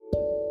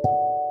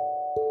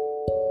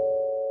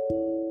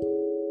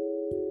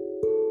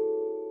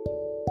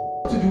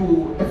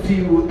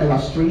few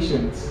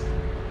illustrations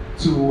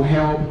to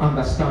help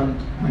understand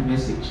my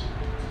message.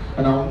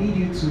 And I'll need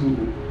you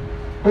to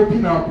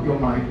open up your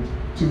mind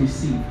to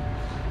receive.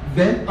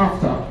 Then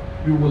after,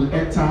 we will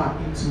enter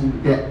into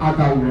the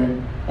other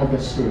realm of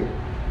the Spirit.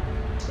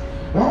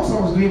 Whilst I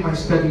was doing my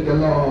study, the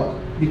Lord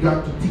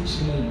began to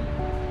teach me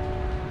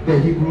the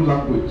Hebrew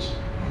language.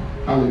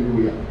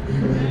 Hallelujah.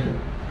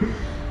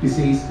 He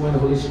says, when the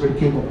Holy Spirit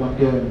came upon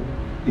them,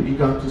 they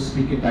began to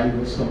speak in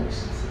diverse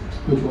tongues,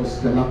 which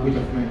was the language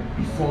of men,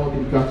 before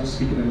they began to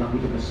speak in the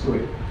language of the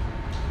Spirit.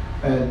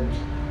 And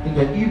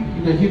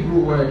in the Hebrew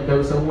word, there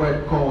is a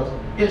word called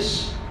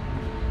Ish,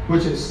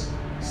 which is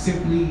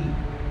simply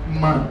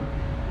man.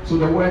 So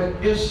the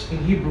word Ish in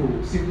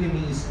Hebrew simply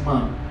means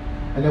man.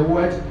 And the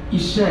word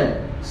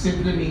Isher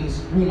simply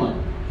means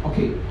woman.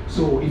 Okay,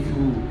 so if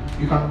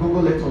you can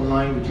Google it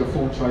online with your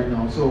phones right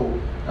now. So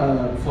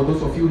for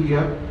those of you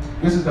here,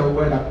 this is the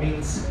word that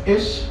means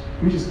Ish,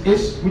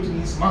 which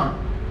means man.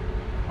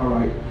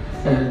 Alright.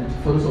 And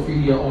for those of you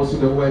here also,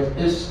 the word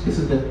Ish, this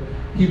is the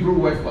Hebrew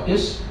word for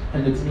Ish,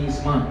 and it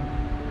means man.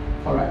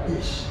 Alright,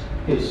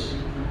 Ish.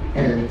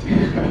 And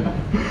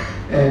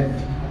and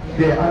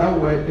the other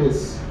word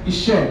is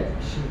Isher.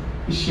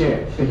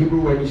 Isher. The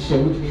Hebrew word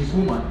Isher, which means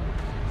woman.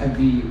 And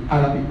the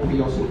other people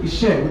here also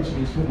Isher, which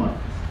means woman.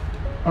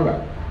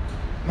 Alright.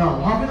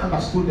 Now, having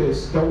understood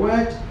this, the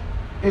word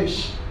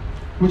Ish,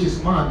 which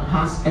is man,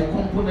 has a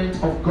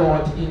component of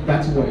God in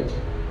that word.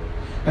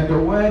 And the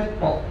word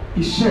of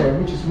Isher,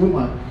 which is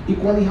woman,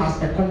 equally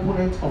has a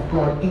component of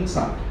God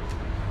inside.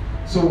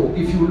 So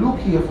if you look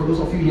here, for those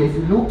of you here, if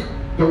you look,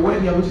 the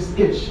word here, which is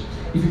Ish,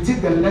 if you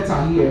take the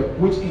letter here,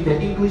 which in the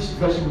English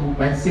version we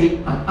might say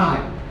an I,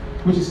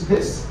 which is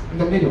this in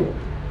the middle,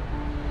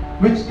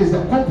 which is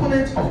the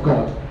component of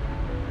God.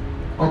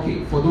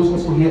 Okay, for those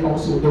also here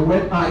also, the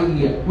word I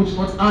here, which is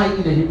not I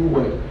in the Hebrew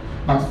word,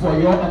 but for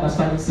your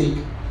understanding's sake,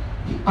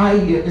 the I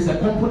here is a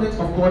component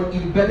of God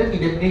embedded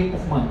in the name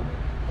of man.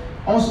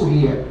 Also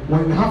here,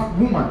 when we have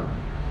woman,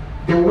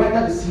 the word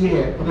that is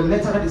here, or the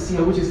letter that is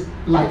here, which is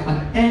like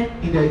an N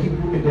in the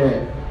Hebrew, in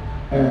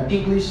the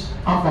English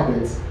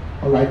alphabet,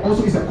 alright,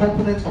 also is a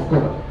component of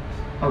God.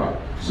 Alright,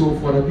 so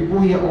for the people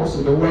here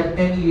also, the word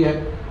N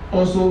here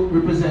also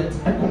represents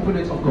a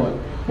component of God.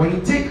 When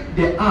you take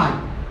the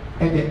I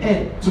and the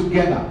N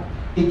together,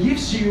 it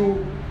gives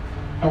you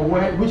a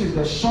word which is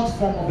the short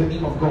form of the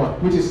name of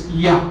God, which is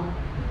Yah.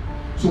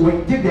 So when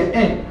you take the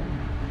N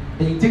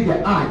and you take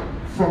the I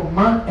from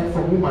man and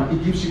from woman,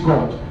 it gives you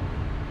God.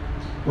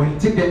 When you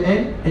take the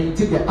N and you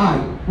take the I,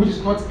 which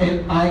is not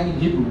N-I in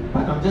Hebrew,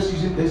 but I'm just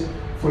using this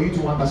for you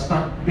to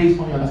understand based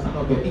on your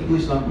understanding of the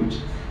English language,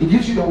 it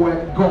gives you the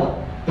word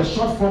God. The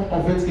short form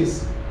of it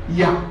is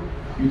Yah.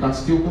 You can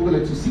still Google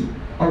it to see.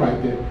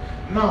 Alright then.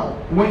 Now,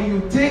 when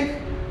you take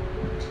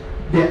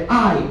the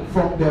I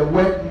from the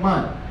word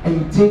man and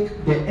you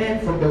take the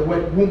N from the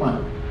word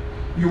woman,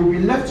 you will be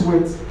left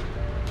with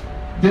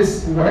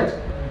this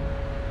word.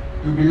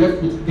 You'll be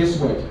left with this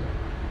word.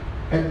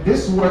 And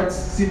this word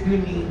simply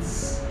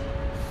means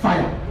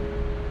fire.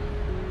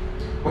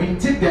 When you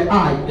take the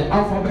I, the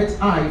alphabet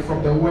I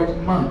from the word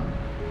man,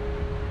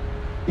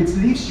 it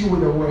leaves you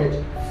with the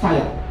word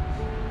fire.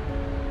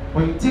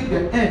 When you take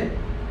the N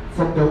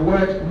from the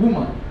word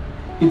woman,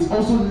 it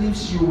also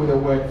leaves you with the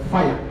word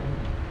fire.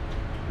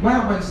 Why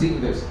am I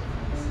saying this?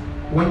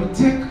 When you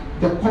take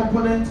the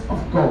component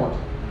of God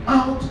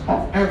out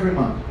of every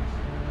man,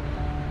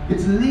 it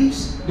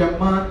leaves the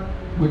man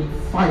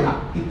with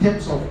fire in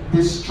terms of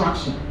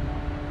destruction.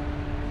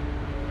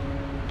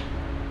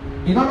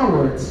 In other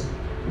words,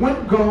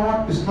 when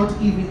God is not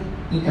even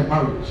in a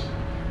marriage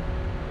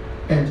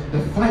and the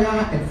fire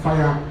and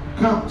fire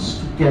comes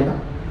together,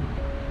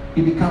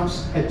 it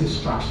becomes a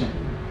distraction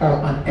or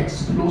an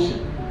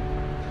explosion.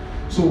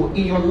 So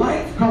in your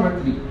life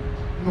currently,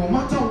 no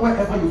matter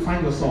wherever you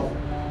find yourself,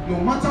 no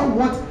matter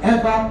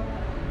whatever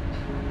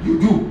you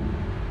do,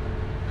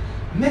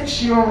 make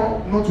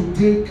sure not to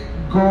take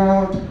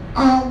God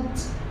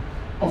out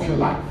of your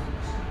life.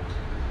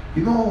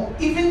 You know,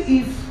 even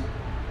if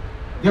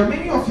there are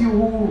many of you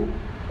who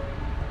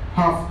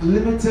have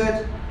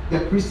limited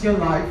the Christian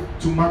life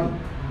to money,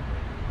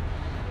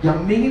 there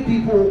are many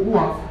people who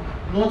have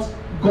not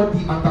got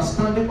the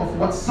understanding of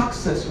what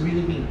success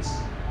really means.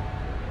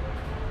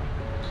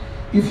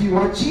 If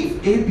you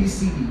achieve A, B,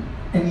 C, D,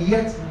 and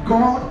yet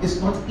God is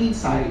not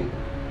inside,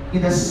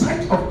 in the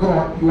sight of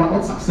God, you are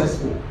not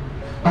successful.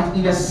 But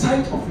in the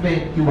sight of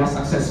men, you are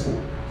successful.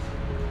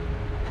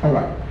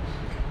 Alright.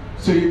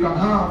 So you can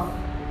have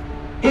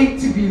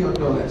 $80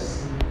 billion,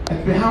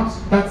 and perhaps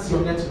that's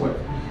your net worth.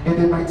 And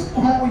they might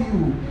call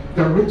you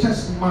the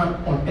richest man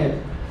on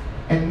earth.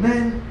 And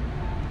men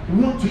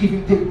want to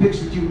even take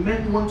pics with you.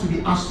 Men want to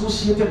be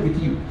associated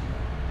with you.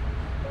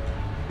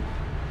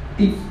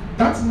 If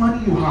that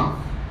money you have,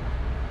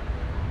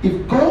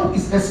 if God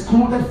is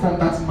excluded from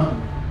that money,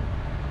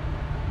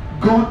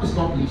 God is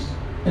not pleased.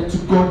 And to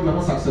God, you are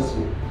not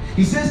successful.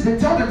 He says they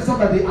tell themselves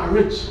that they are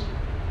rich,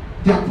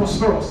 they are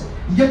prosperous,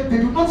 yet they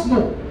do not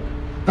know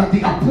that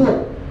they are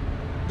poor,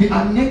 they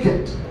are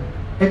naked,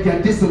 and they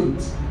are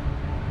desolate.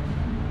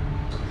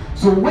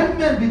 So when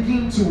men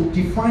begin to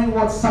define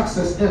what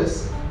success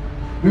is,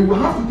 we will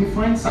have to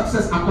define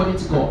success according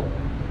to God.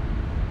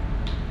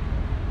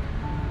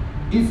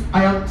 If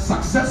I am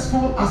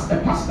successful as a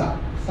pastor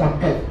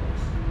on earth,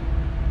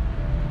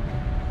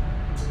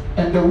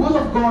 and the will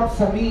of God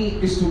for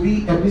me is to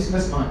be a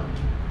businessman,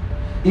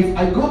 if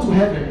I go to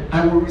heaven,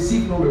 I will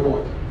receive no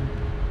reward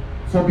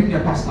for being a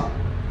pastor.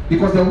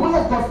 Because the will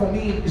of God for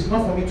me is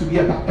not for me to be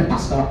a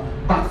pastor,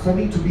 but for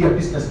me to be a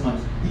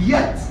businessman.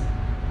 Yet,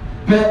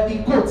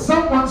 in quote,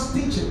 someone's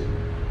teaching,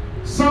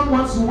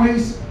 someone's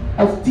ways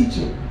of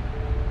teaching,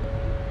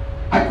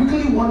 I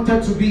quickly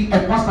wanted to be a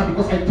pastor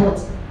because I thought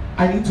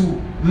I need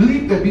to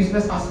leave the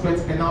business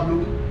aspect and now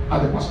look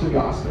at the pastoral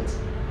aspect.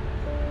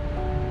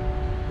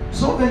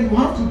 So then you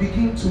have to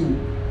begin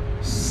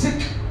to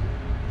seek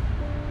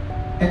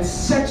and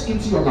search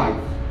into your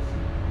life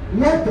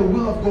what the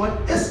will of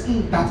God is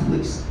in that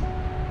place.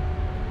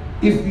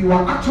 If you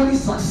are actually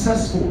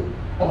successful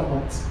or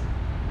not.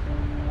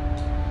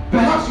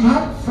 Perhaps you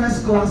had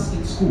first class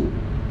in school.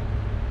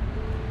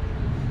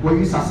 Were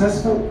you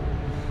successful?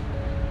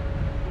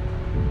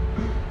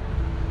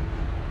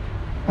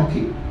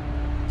 Okay.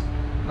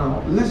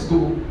 Now let's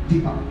go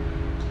deeper.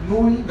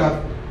 Knowing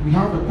that we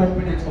have a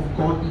component of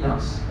God in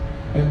us,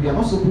 and we are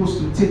not supposed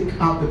to take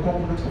out the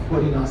component of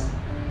God in us,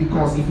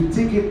 because if we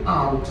take it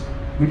out,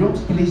 we don't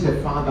please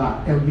the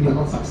Father and we are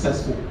not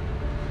successful.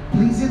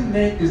 Pleasing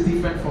men is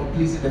different from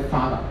pleasing the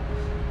Father.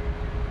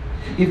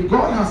 If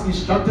God has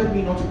instructed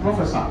me not to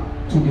prophesy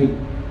today,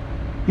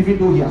 even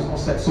though He has not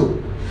said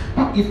so,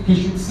 but if He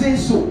should say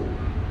so,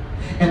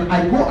 and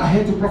I go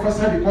ahead to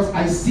prophesy because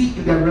I see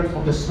in the realm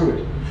of the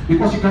Spirit,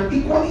 because you can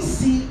equally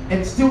see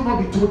and still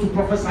not be told to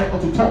prophesy or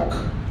to talk.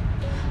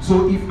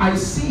 So if I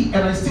see and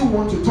I still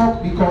want to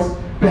talk because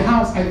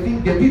perhaps I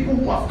think the people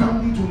who have come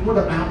in to know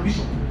that I am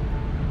bishop,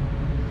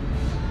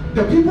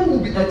 the people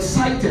will be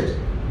excited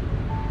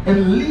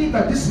and believe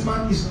that this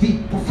man is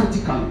deep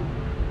prophetically,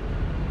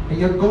 and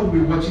yet God will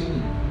be watching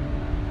me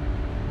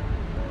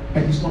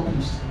and He's not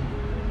pleased.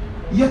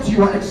 Yet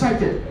you are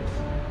excited,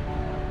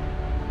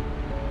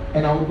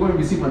 and I will go and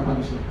receive my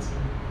punishment.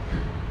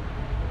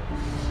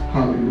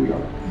 Hallelujah.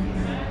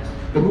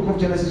 The book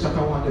of Genesis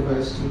chapter 1, the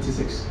verse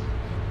 26.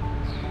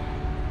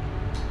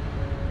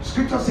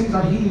 Scripture says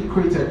that He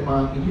created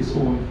man in His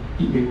own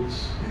image.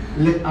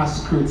 Let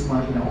us create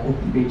man in our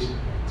own image,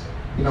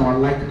 in our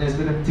likeness.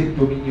 Let them take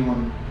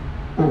dominion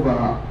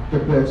over the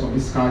birds of the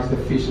skies, the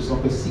fishes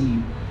of the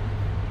sea,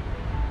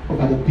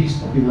 over the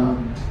beasts of the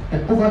land,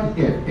 and over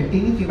the earth, and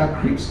anything that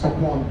creeps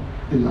upon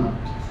the land.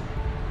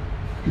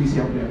 Please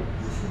help them.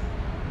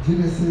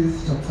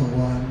 Genesis chapter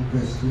 1,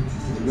 verse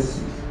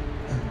 26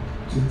 and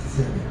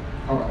 27.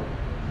 Alright.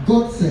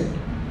 God said,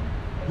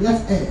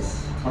 let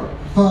us,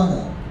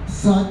 Father,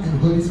 Son, and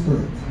Holy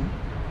Spirit,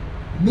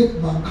 make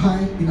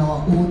mankind in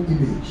our own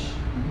image,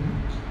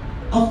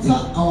 after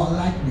our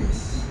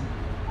likeness,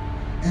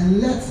 and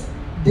let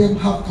them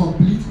have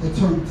complete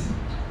authority.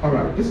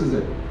 Alright, this is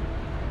it.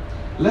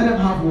 Let them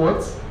have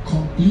what?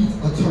 Complete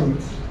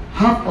authority.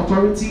 Have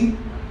authority?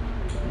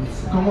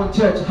 Yes, Come on,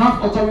 church.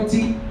 Have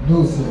authority?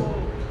 no, sir.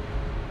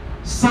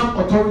 Some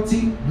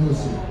authority? No,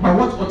 sir. By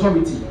what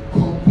authority?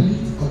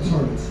 Complete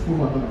authority.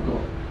 Over man of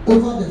God.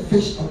 Over the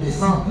fish of the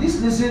sea. Now,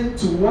 please listen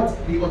to what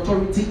the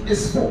authority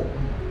is for.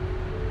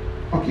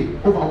 Okay,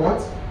 over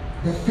what?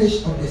 The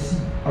fish of the sea.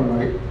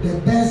 Alright. The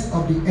birds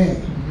of the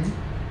air.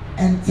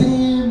 And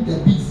tame the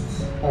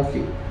beasts.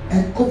 Okay.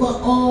 And over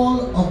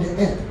all of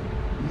the earth.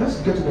 Let's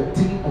get to the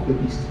tame of the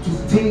beast.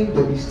 To tame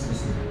the beast.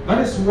 That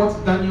is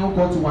what Daniel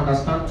got to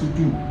understand to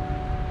do.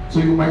 So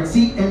you might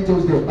see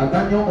angels there, but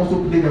Daniel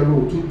also played a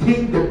role to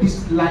tame the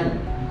beast lion,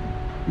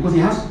 because he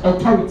has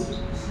authority.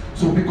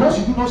 So because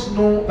you do not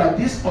know that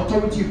this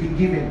authority you've been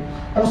given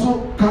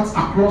also cuts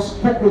across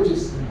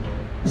cockroaches,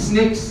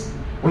 snakes.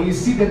 When you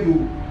see them,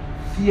 you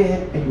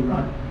fear and you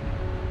run.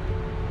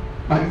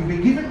 But you've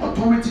been given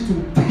authority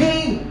to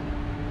tame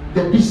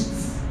the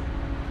beasts.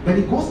 Then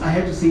he goes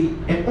ahead to say,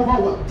 and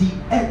over what? The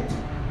earth.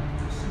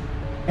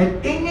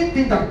 And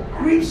anything that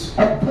creeps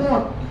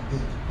upon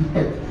the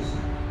earth.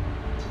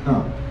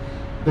 Now,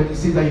 then he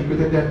says that he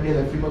created them, male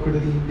and female,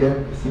 created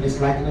them in his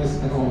likeness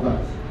and all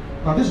that.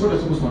 Now, this is what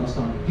you're supposed to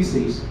understand. He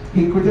says,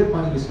 He created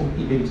man in His own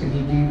image, and He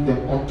gave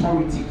them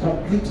authority,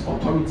 complete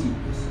authority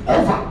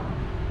over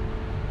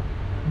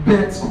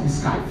birds of the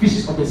sky,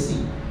 fishes of the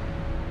sea,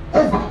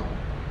 over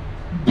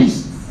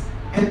beasts,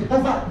 and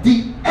over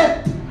the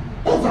earth.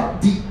 Over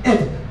the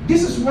earth.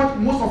 This is what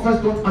most of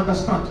us don't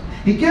understand.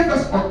 He gave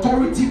us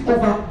authority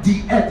over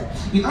the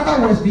earth. In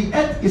other words, the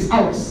earth is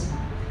ours,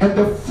 and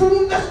the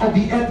fullness of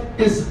the earth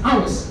is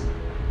ours.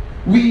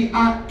 We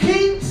are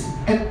kings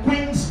and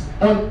queens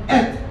on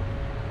earth.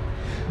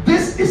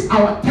 This is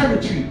our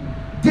territory.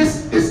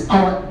 This is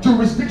our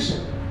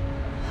jurisdiction.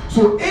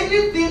 So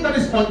anything that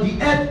is on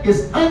the earth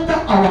is under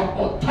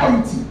our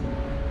authority.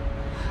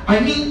 I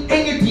mean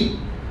anything.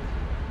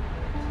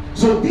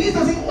 So this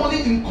doesn't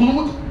only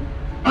include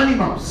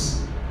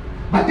animals,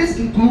 but this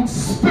includes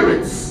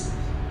spirits.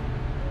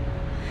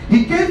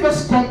 He gave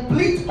us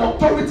complete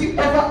authority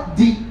over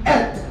the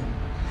earth.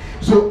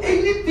 So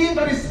anything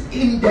that is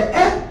in the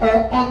earth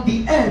or on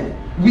the earth,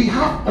 we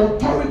have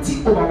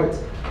authority over it.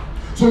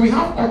 So we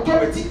have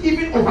authority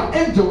even over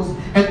angels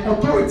and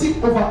authority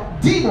over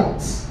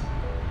demons.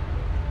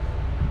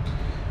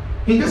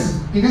 In this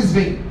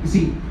vein, you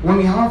see, when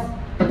we have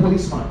a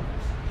policeman,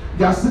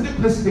 there are certain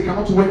places they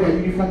cannot wear their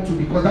uniform to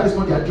because that is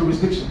not their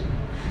jurisdiction.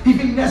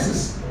 Even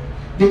nurses,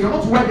 they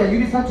cannot wear their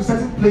uniform to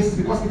certain places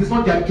because it is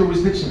not their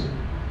jurisdiction.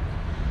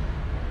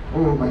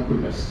 Oh my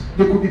goodness,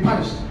 they could be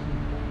punished.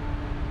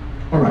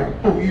 All right.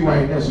 Oh, you are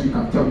a nurse, so you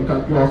can tell.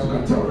 You also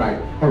can tell, right?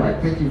 All right.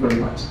 Thank you very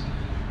much.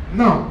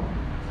 Now,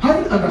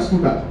 having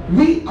understood that,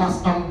 we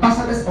as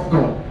ambassadors of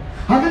God,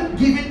 having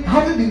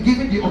been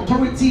given the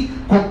authority,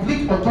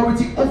 complete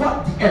authority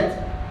over the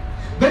earth,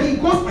 then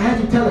he goes ahead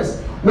to tell us,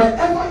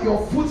 wherever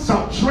your foot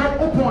shall tread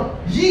upon,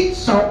 ye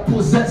shall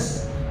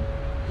possess.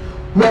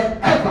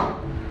 Wherever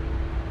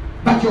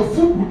that your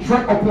foot will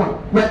tread upon,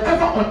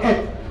 wherever on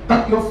earth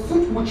that your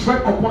foot will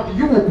tread upon,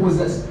 you will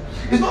possess.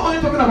 It's not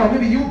only talking about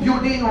maybe you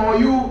building or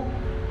you,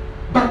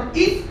 but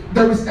if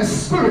there is a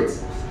spirit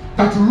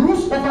that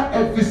rules over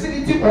a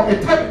vicinity or a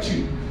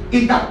territory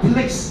in that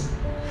place,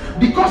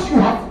 because you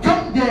have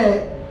come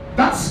there,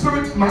 that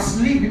spirit must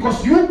leave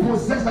because you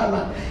possess that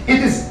land. It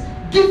is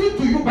given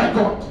to you by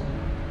God.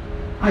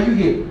 Are you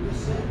here?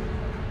 Yes, sir.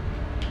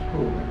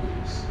 Oh my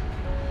goodness.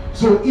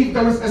 So if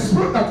there is a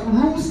spirit that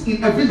rules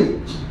in a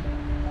village,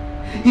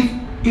 if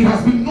it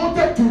has been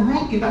noted to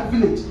rule in that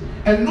village,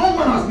 and no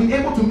one has been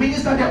able to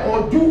minister there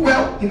or do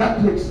well in that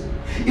place,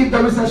 if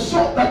there is a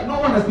shop that no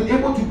one has been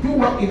able to do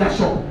well in that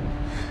shop,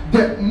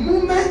 the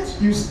moment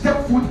you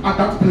step foot at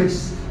that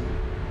place,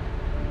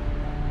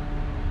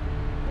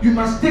 you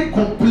must take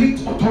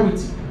complete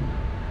authority.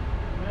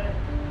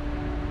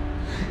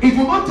 It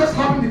will not just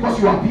happen because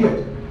you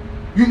appeared.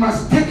 You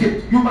must take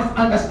it. You must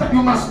understand.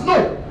 You must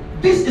know,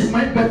 this is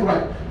my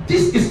birthright.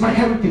 This is my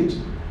heritage.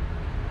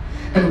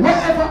 And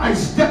wherever I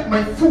step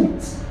my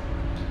foot,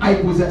 I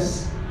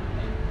possess.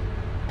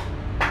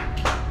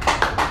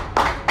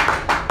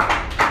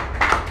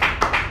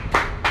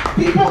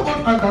 People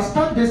don't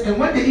understand this, and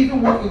when they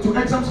even walk into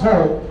exams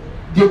hall,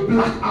 they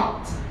black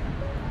out.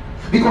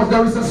 Because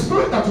there is a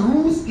spirit that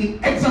rules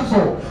in exams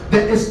hall.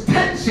 There is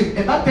tension,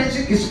 and that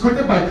tension is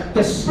created by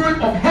the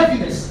spirit of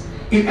heaviness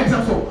in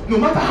exams hall. No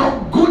matter how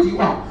good you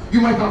are,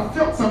 you might have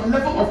felt some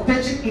level of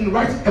tension in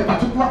writing a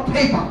particular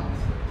paper.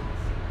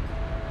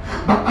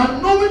 But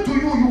unknowing to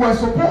you, you were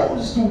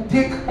supposed to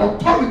take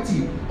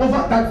authority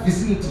over that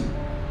vicinity.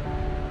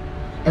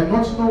 And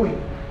not knowing,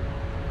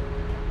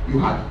 you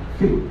had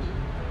failed.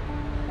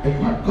 And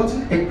you had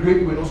gotten a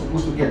grade you were not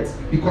supposed to get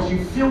because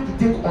you failed to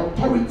take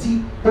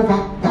authority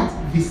over that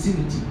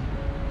vicinity.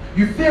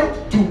 You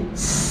failed to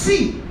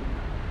see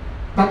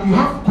that you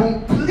have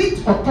complete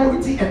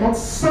authority and not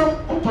some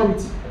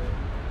authority.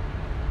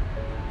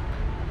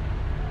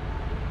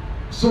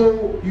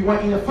 So you are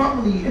in a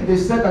family and they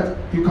said that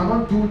you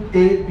cannot do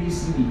A, B,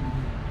 C, D.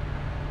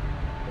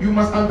 You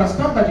must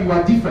understand that you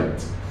are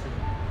different.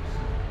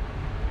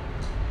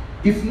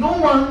 If no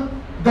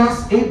one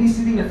does A, B,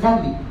 C, D in a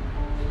family,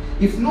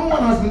 if no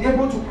one has been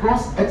able to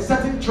cross a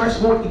certain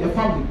threshold in a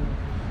family,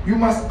 you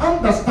must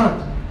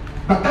understand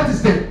that that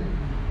is them.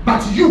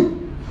 But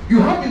you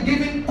have been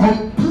given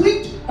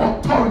complete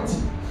authority.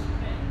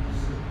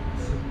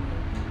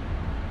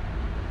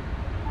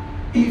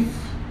 If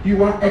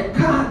you are a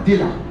car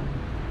dealer,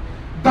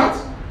 that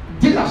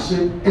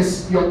dealership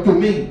is your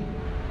domain.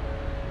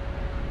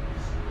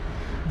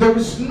 There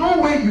is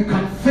no way you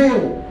can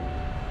fail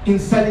in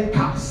selling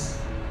cars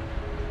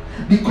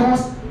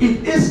because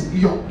it is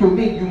your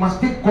domain. You must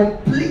take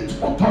complete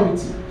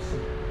authority.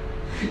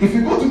 If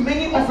you go to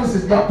many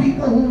offices, there are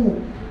people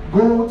who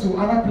go to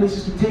other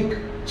places to take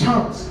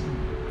chance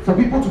for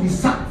people to be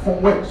sacked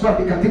from work so that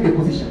they can take a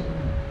position.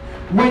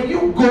 When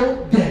you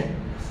go there,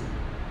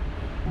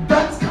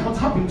 that cannot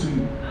happen to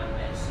you.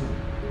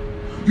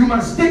 You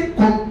must take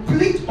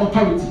complete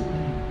authority.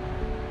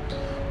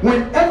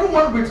 When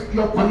everyone with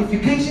your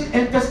qualification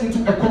enters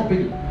into a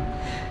company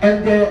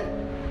and the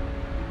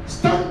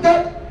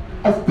standard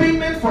of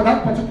payment for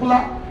that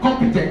particular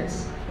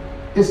competence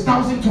is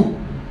 1,002,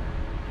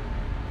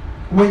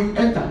 when you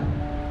enter,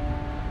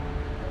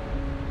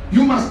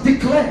 you must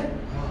declare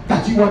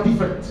that you are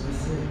different.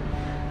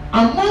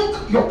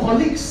 Among your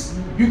colleagues,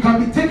 you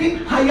can be taking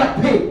higher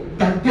pay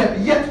than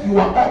them, yet you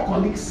are all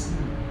colleagues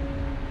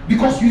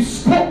because you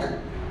spoke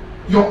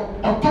your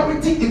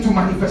authority into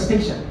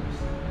manifestation.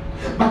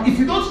 But if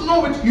you don't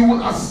know it, you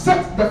will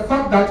accept the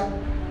fact that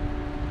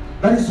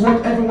that is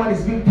what everyone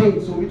is being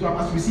paid, so I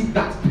must receive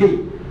that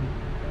pay.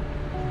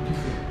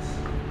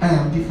 I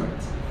am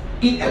different.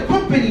 In a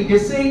company, they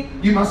say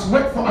you must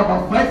work for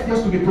about 5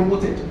 years to be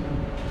promoted.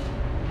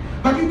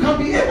 But you can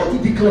be able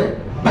to declare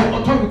by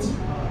authority.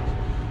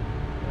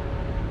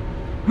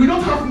 We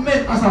don't have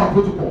men as our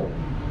protocol.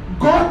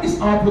 God is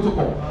our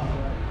protocol.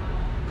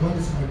 God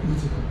is my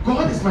protocol.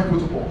 God is my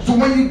protocol. So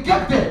when you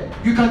get there,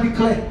 you can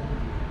declare.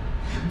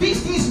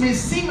 These things may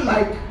seem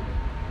like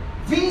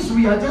things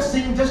we are just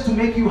saying just to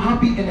make you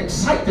happy and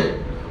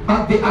excited,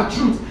 but they are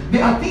truth.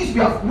 There are things we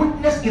have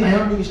witnessed in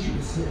our ministry.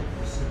 Yes, sir.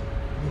 Yes, sir.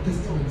 My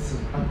testimony, sir.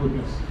 And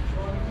goodness.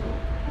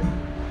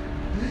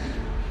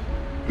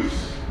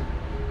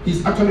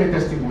 It's actually a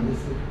testimony. Yes,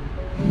 sir.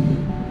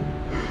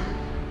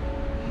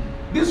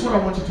 This is what I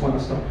want you to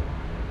understand.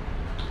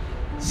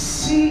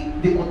 See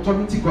the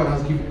authority God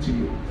has given to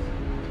you.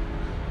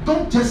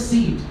 Don't just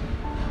see it,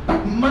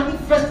 but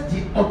manifest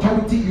the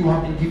authority you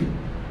have been given.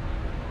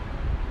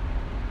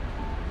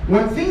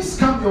 When things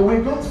come your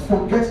way, don't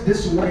forget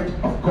this word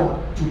of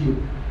God to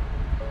you.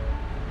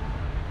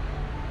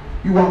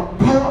 You are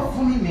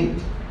powerfully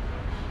made.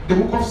 The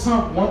book of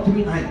Psalm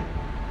 139,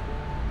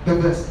 the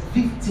verse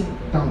 15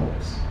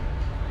 downwards.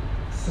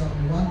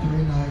 Psalm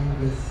 139,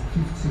 verse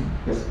 15.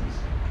 Yes, please.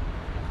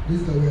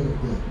 This is the word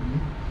of God.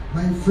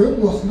 My frame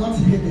was not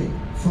hidden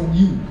from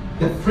you.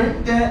 The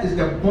frame there is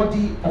the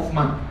body of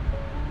man.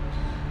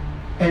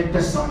 And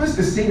the psalmist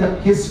is saying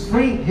that his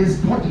frame, his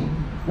body,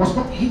 was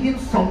not hidden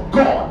from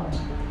God.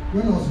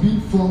 When I was being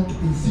formed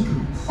in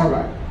secret.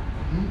 Alright.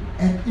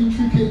 And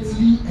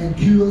intricately and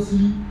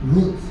curiously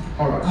wrote.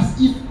 Alright.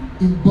 As if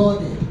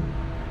embodied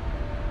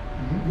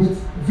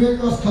with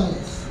various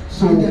colors.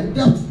 So, in the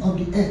depth of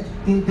the earth.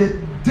 In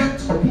the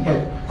depth of the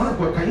earth. Oh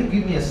God, can you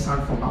give me a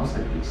sign from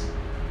outside, please?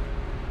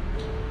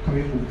 Can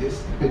we move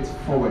this a bit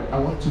forward? I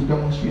want to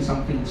demonstrate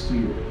some things to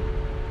you.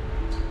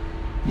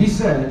 He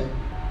said,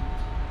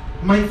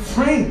 my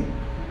frame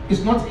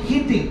is not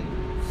hidden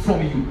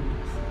from you.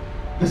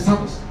 The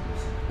psalmist.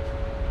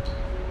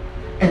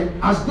 And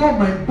as though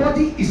my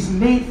body is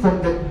made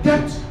from the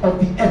depth of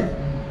the earth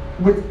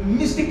with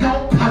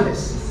mystical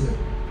colors.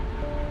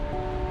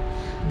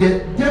 The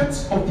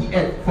depth of the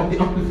earth, from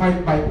the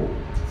Amplified Bible,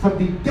 from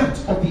the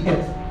depth of the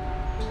earth.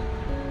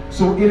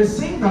 So it is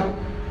saying that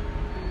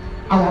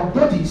our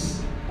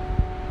bodies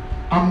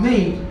are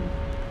made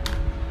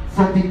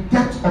from the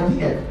depth of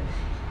the earth.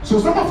 So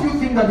some of you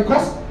think that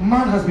because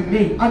man has been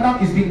made,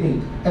 Adam is being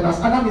made, and as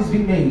Adam is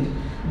being made,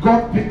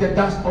 God picked the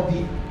dust of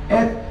the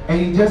earth and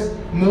he just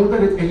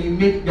molded it and he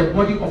made the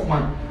body of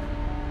man.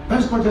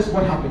 That's not just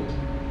what happened.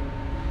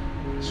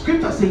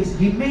 Scripture says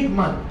he made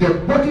man, the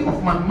body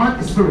of man. Man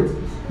is spirit,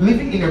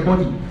 living in a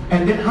body,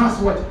 and then has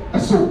what? A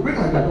soul. Bring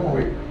like that, don't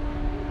worry.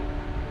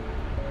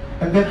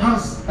 And then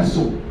has a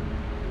soul.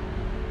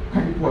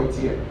 Can you pour it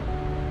here?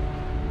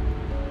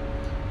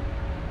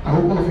 I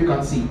hope all of you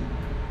can see.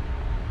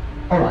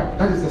 Alright,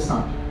 that is the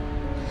sound.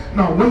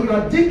 Now, when you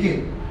are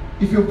digging,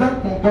 if you've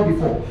done Pompa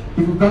before,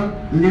 if you've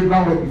done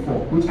labor work before,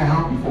 which I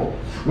have before,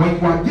 when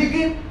you are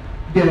digging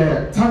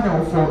the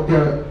tunnel for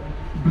the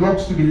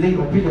blocks to be laid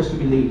or pillars to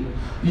be laid,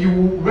 you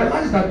will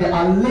realize that there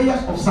are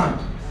layers of sand.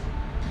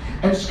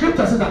 And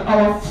scripture says that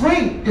our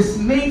frame is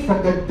made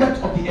from the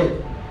depth of the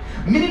earth,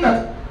 meaning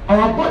that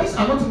our bodies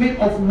are not made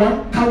of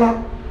one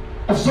color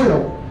of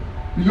soil.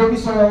 Loamy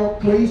soil,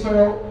 clay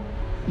soil,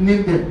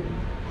 name them.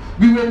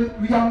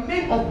 We are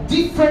made of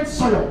different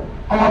soil.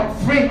 Our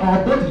frame,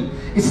 our body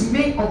is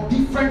made of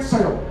different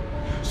soil.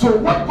 So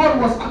what God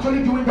was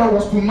actually doing there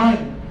was to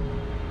mine.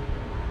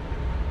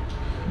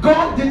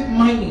 God did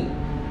mining.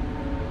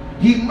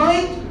 He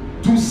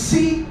mined to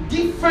see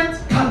different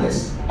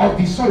colors of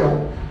the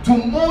soil to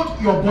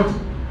mold your body.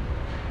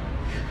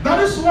 That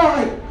is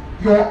why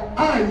your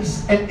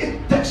eyes and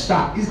its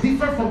texture is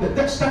different from the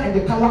texture and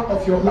the color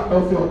of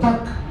your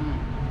tank.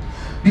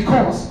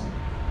 Because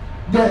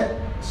the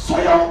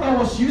soil that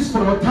was used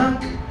for your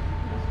tank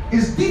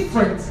is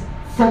different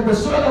from the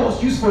soil that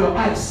was used for your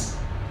eyes.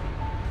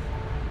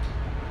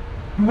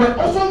 You were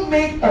also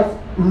made of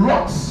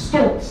rocks,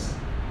 stones.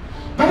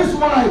 That is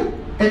why,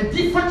 and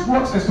different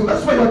rocks and stones,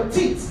 that's why your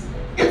teeth,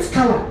 its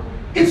color,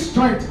 its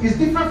strength is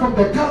different from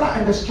the color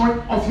and the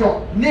strength of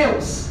your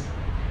nails.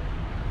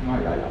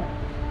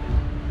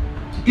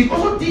 It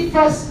also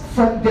differs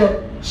from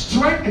the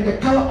strength and the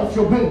color of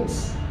your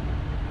bones.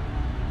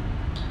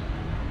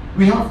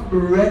 We have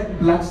red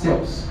blood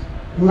cells,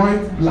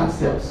 white blood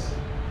cells.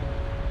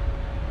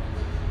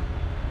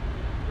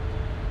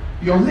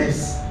 Your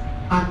lips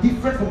are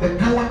different from the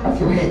color of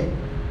your hair,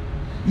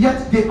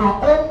 yet they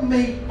are all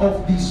made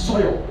of the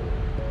soil.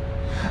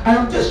 I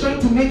am just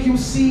trying to make you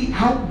see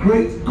how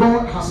great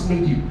God has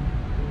made you.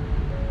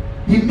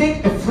 He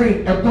made a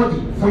frame, a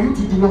body for you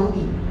to dwell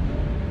in.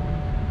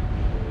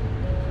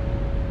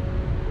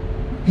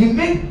 He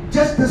made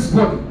just this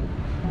body.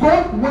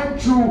 God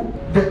went through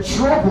the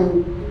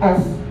trouble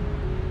of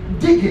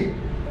digging,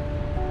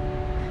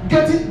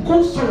 getting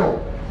good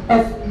soil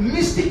of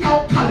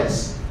mystical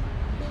colors,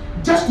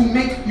 just to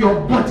make your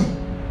body,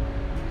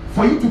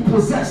 for you to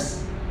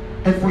possess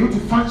and for you to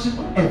function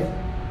on earth.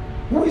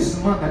 Who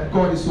is man that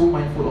God is so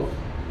mindful of?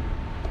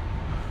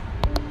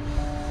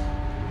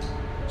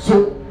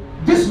 So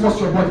this was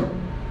your body,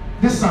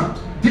 this sand,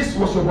 this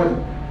was your body,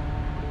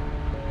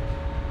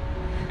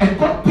 and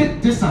God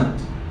picked this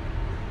sand.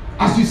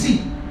 As you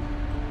see,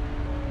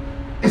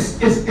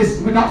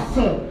 it's without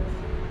form.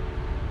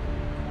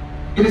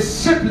 It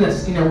is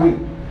shapeless in a way.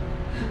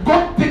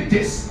 God picked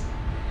this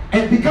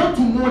and began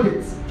to mold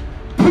it,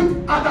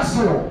 put other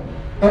soil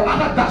or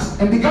other dust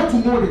and began to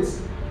mold it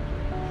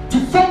to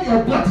form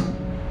your body.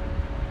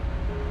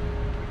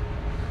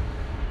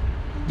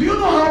 Do you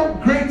know how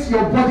great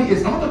your body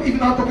is? I'm not even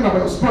now talking about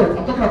your spirit.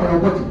 I'm talking about your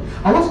body.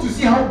 I want you to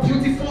see how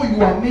beautiful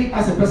you are made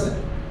as a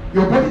person.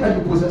 Your body that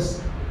you possess.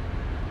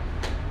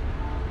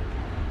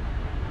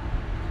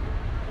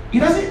 It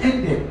doesn't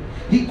end there.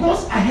 He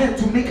goes ahead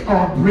to make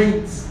our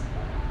brains,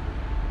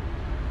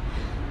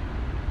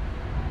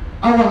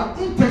 our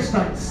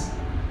intestines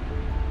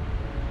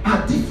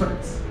are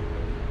different.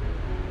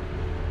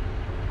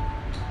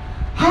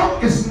 How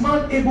is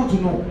man able to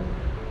know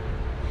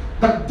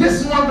that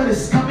this one that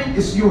is coming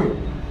is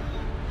urine,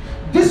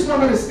 this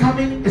one that is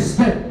coming is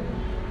sperm?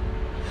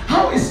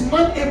 How is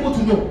man able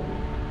to know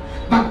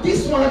that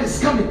this one that is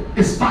coming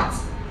is fat,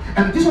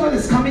 and this one that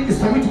is coming is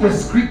for me to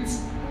excrete?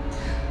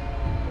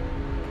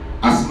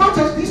 As much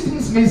as these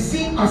things may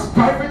seem as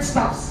private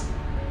stuffs,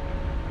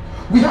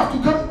 we have to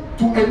come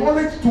to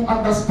acknowledge, to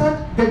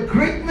understand the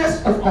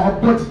greatness of our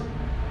body.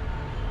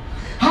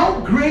 How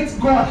great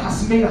God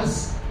has made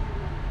us.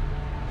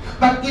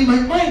 That in my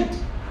mind,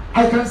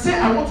 I can say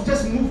I want to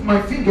just move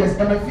my fingers,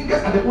 and my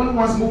fingers are the only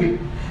ones moving.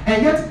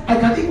 And yet, I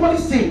can equally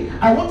say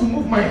I want to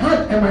move my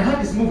hand, and my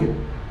hand is moving.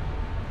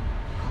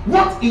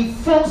 What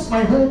informs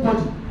my whole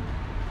body?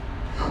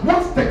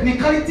 What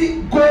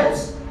technicality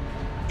goes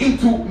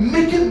into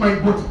making my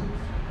body?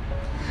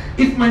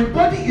 If my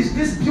body is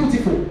this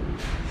beautiful,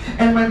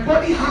 and my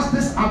body has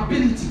this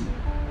ability,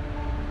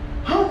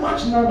 how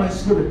much more my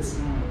spirit?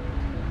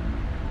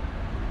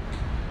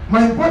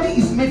 My body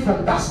is made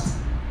from dust.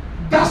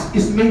 Dust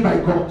is made by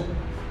God.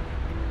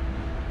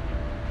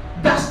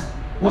 Dust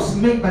was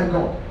made by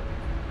God.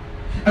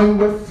 And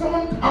we were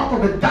formed out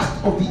of the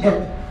dust of the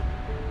earth.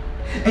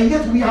 And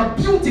yet we are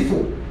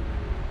beautiful.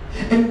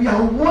 And we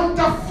are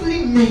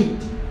wonderfully made.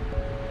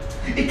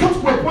 It comes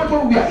to a point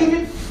where we are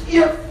even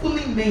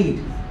fearfully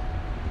made.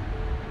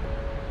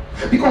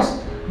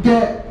 Because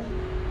the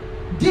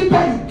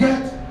deeper you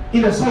get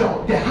in the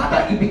soil, the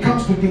harder it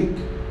becomes to dig.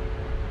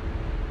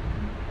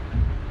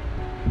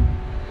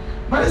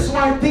 That is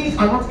why things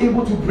are not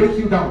able to break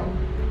you down.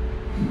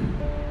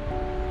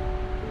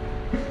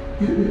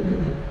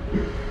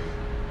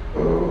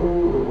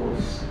 Oh.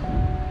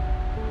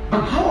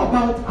 But how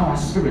about our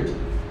spirit?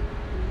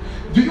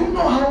 Do you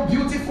know how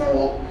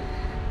beautiful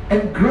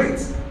and great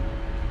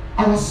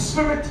our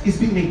spirit is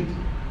being made?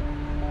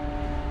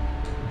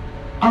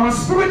 Our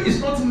spirit is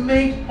not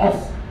made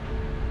of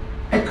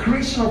a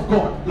creation of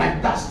God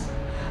like dust.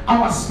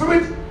 Our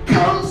spirit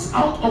comes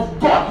out of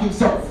God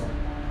himself.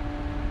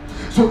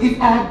 So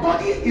if our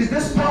body is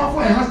this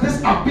powerful and has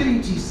these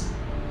abilities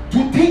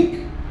to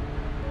think,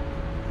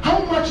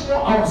 how much more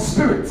our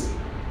spirit?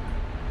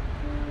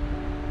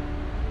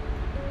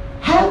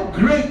 How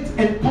great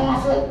and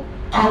powerful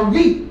are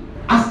we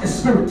as a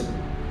spirit?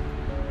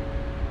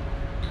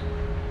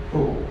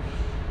 Oh,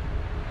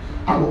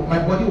 my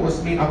body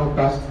was made out of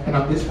dust, and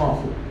I'm this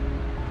powerful,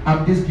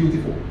 I'm this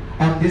beautiful,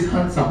 I'm this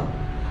handsome,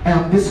 I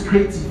am this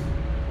creative.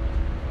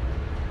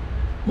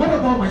 What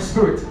about my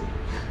spirit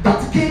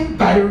that came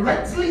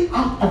directly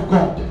out of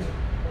God?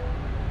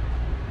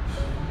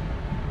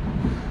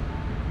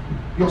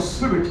 Your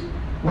spirit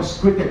was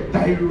created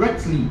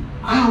directly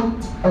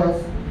out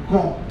of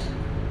God.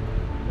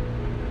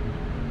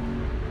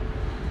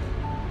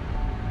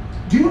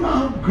 Do you know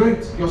how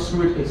great your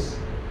spirit is?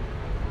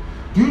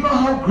 Do you know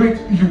how great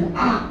you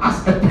are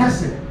as a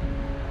person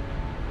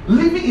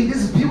living in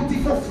this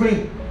beautiful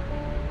frame?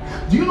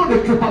 Do you know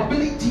the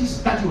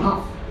capabilities that you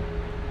have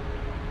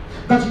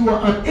that you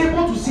are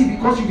unable to see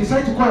because you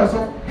decide to call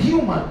yourself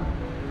human,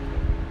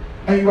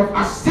 and you have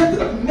accepted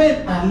that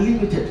men are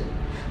limited?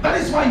 That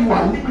is why you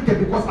are limited,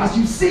 because as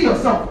you see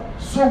yourself,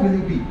 so will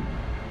you be.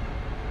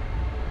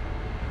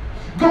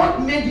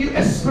 God made you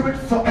a spirit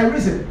for a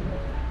reason.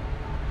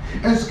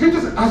 And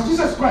scriptures, as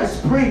Jesus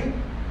Christ prayed,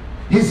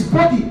 his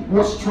body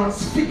was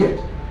transfigured.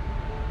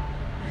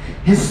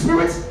 His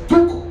spirit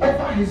took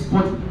over his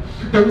body.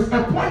 There is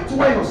a point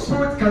where your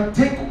spirit can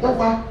take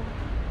over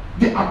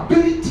the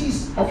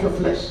abilities of your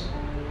flesh.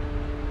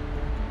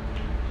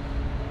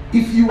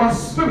 If you are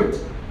spirit,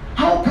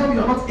 how come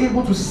you are not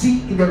able to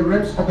see in the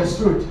realms of the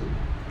spirit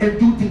and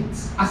do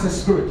things as a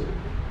spirit?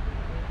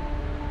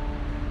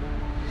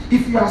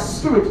 If you are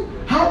spirit,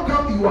 how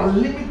come you are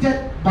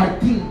limited by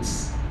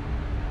things?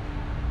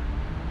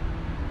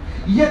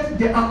 Yet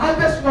there are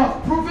others who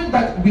have proven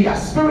that we are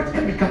spirit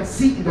and we can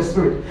see in the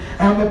spirit.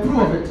 I am a proof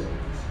of it.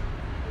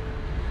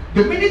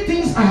 The many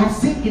things I have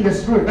seen in the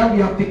spirit that we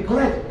have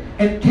declared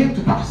and came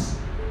to pass,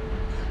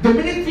 the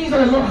many things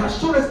that the Lord has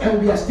shown us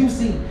and we are still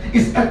seeing,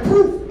 is a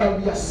proof that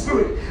we are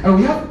spirit and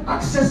we have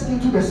access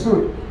into the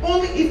spirit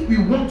only if we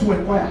want to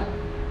inquire.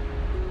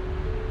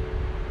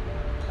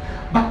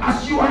 But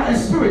as you are a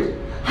spirit,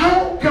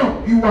 how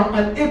come you are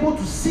unable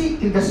to see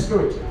in the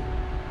spirit?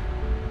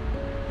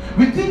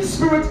 We think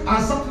spirits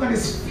are something that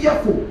is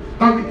fearful,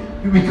 that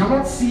we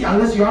cannot see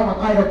unless you have an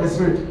eye of the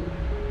spirit.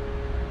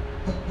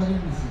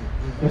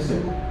 Yes, sir.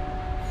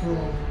 From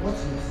what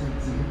you're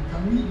saying,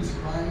 can we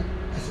describe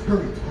a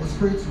spirit or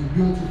spirit to be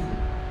beautiful?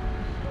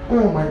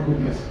 Oh my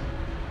goodness.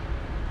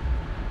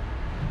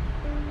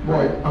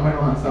 Boy, am I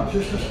not handsome?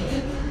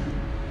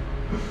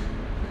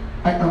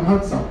 I am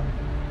handsome.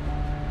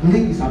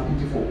 Ladies are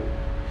beautiful.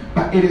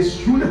 But it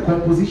is through the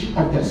composition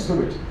of their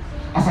spirit.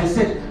 As I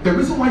said, the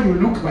reason why you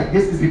look like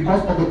this is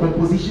because of the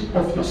composition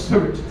of your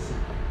spirit.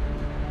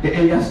 The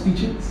earlier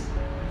teachings.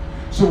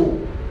 So,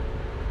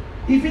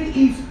 even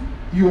if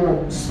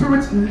your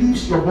spirit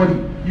leaves your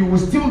body, you will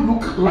still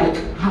look like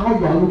how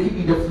you are looking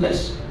in the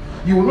flesh.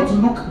 You will not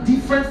look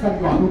different from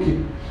you are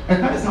looking.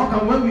 And that is how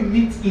come when we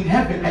meet in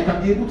heaven, I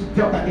can be able to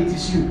tell that it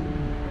is you.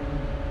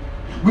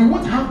 We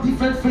won't have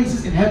different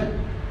faces in heaven.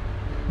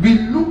 We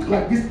look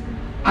like this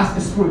as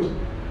a spirit.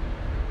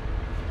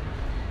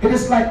 It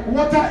is like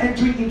water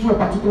entering into a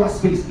particular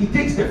space. It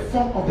takes the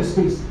form of the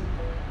space.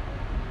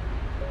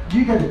 Do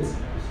you get it?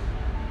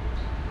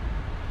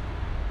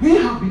 We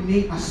have been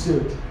made as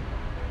spirit.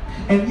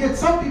 And yet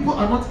some people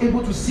are not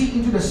able to see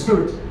into the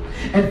spirit.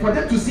 And for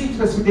them to see into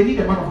the spirit, they need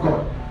a man of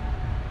God.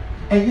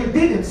 And yet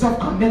they themselves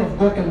are men of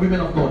God and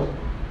women of God.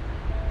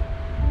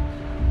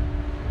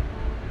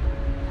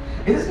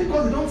 It is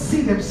because they don't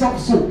see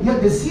themselves so,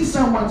 yet they see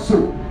someone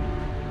so.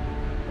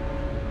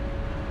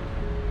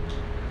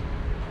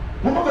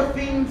 One of the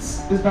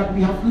things is that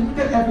we have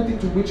limited everything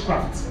to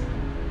witchcraft.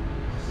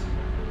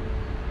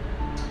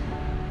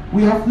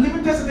 We have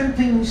limited certain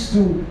things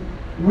to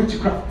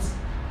witchcraft,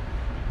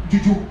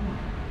 juju.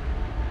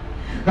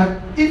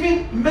 That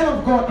even men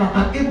of God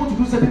are unable to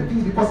do certain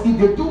things because if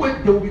they do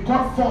it, they will be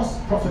called false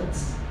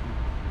prophets.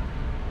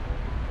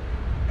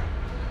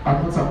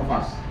 And not some of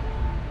us.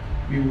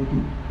 We will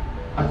do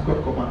as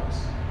God commands.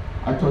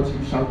 I taught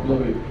you shall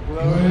glory.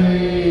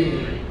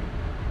 Glory.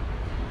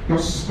 Your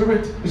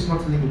spirit is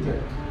not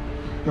limited.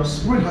 Your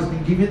spirit has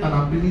been given an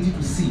ability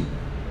to see.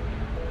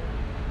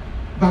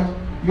 But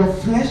your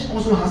flesh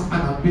also has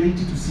an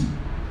ability to see.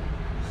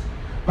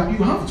 But you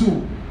have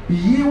to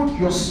yield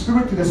your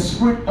spirit to the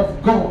Spirit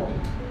of God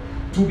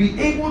to be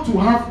able to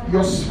have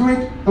your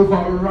spirit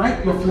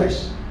override your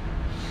flesh.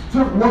 So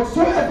that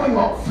whatsoever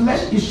your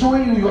flesh is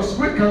showing you, your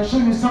spirit can show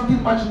you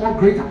something much more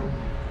greater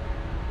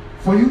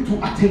for you to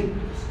attain.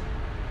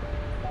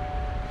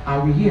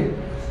 Are we here?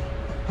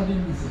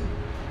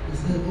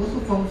 They've also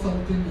found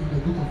something in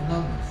the book of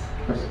Numbers.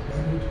 Yes.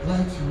 I would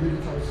like to read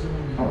it out so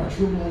we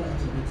throw more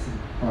light on it.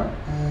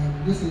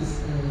 Right. This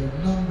is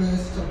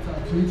Numbers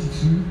chapter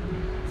 22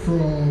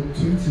 from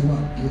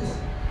 21. Yes.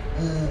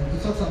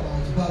 It talks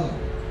about Balaam.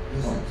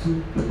 Yes. So,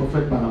 the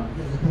prophet Balaam.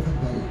 Yes, the prophet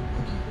Balaam.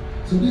 Okay.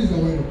 So this is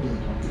the word of God.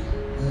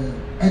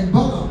 And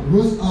Balaam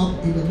rose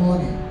up in the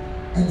morning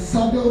and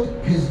saddled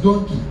his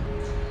donkey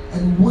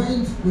and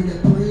went with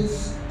the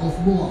prince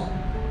of Moab.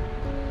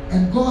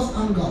 And God's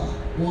anger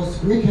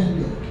was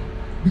rekindled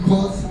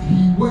because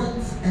he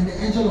went and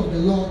the angel of the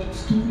Lord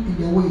stood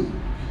in the way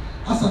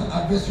as an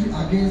adversary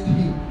against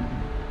him.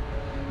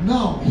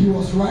 Now he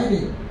was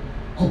riding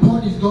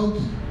upon his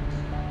donkey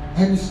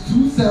and his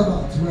two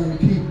servants were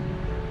with him.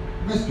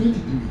 Verse 23.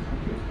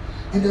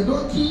 And the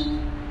donkey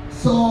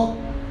saw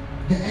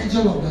the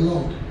angel of the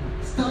Lord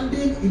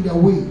standing in the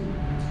way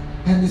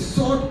and his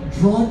sword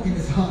drawn in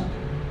his hand.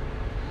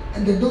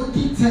 And the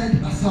donkey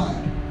turned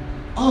aside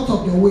out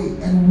of the way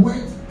and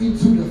went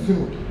into the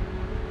field.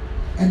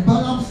 And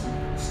Balaam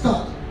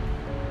stopped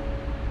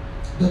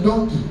the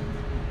donkey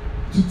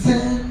to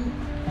turn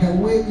her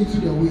way into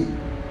the way.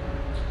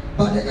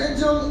 But the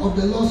angel of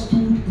the Lord stood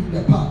in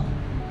the path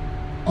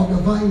of the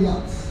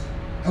vineyards,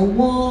 a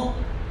wall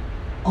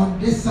on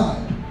this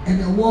side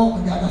and a wall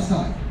on the other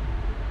side.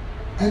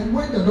 And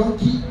when the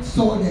donkey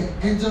saw the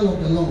angel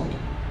of the Lord,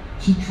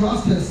 she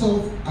thrust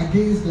herself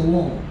against the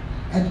wall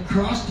and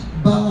crushed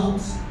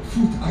Balaam's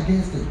foot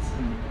against it.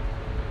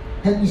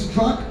 And he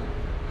struck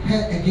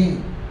her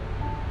again.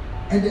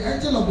 And the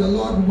angel of the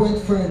Lord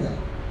went further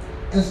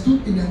and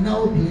stood in a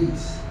narrow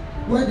place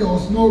where there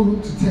was no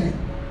room to turn,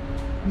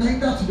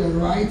 neither to the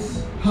right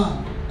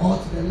hand or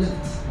to the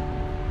left.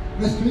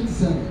 Verse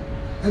 27.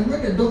 And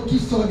when the donkey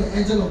saw the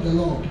angel of the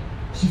Lord,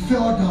 she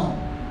fell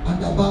down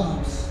under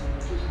Balaam's.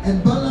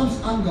 And Balaam's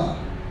anger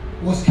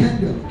was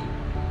kindled,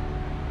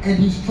 and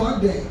he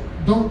struck the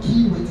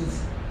donkey with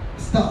his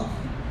staff.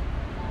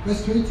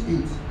 Verse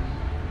 28.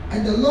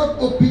 And the Lord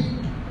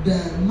opened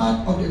the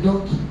mouth of the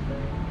donkey,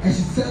 and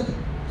she said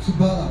to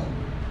Balaam,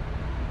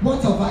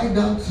 what have I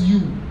done to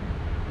you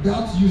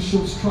that you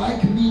should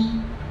strike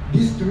me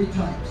these 3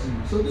 times?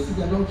 So this is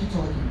the donkey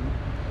talking.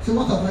 So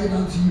what have I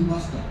done to you,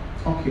 master?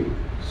 Okay,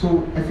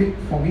 so I think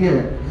from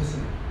here, Yes,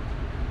 sir.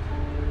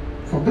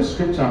 from this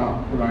scripture,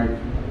 right,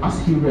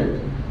 as he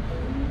read,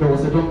 there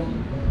was a donkey,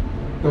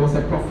 there was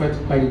a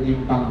prophet by the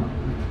name Balaam.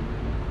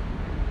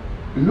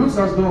 It looks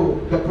as though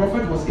the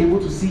prophet was able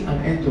to see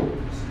an angel,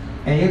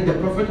 and yet the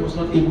prophet was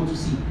not able to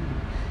see.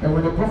 And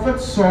when the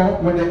prophet saw,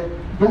 when the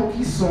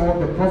donkey saw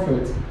the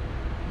prophet,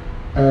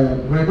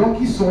 when the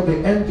donkey saw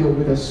the angel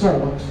with a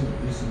sword,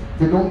 Yes, sir.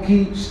 the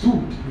donkey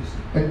stood Yes,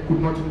 sir. and could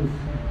not move.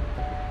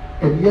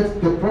 And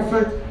yet the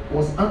prophet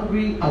was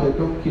angry at the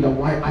donkey that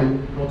why are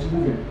you not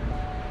moving?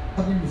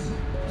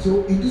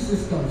 So in this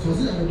instance,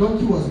 was it that the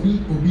donkey was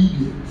being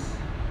obedient,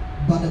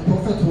 but the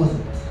prophet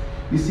wasn't?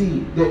 You see,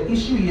 the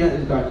issue here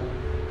is that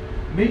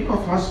many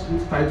of us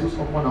put titles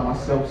upon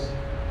ourselves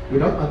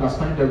without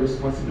understanding the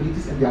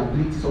responsibilities and the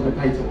abilities of the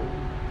title.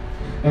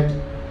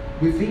 And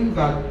we think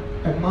that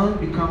a man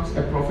becomes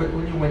a prophet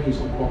only when he's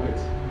on prophet.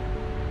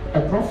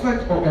 A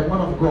prophet or a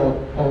man of God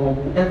or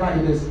whoever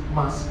it is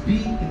must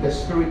be in the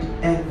spirit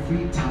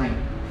every time.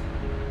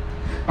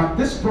 But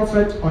this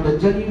prophet on the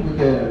journey with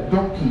the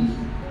donkey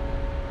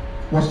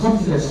was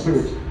not in the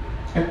spirit.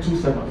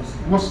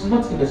 M27 was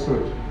not in the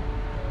spirit.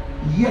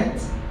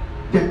 Yet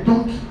the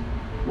donkey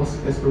was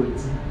in the spirit.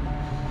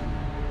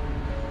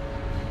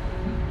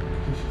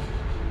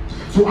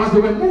 So as they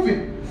were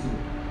moving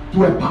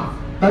to a path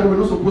that they were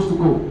not supposed to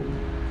go,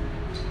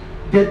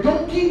 the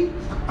donkey's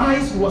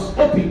eyes was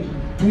opened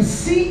to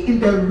see in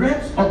the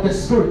realms of the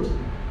spirit.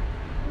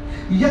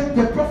 Yet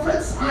the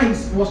prophet's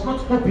eyes was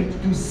not opened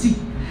to see.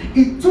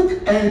 It took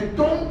a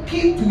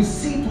donkey to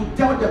see, to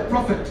tell the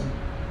prophet,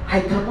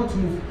 I cannot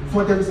move,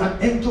 for there is an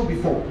angel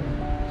before.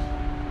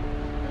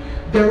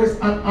 There is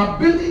an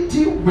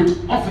ability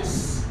with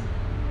office.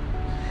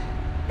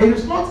 It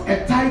is not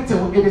a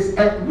title, it is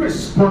a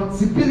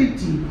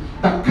responsibility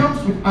that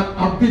comes with an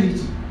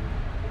ability.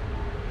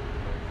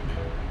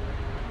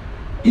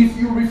 If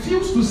you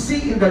refuse to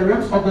see in the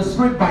realms of the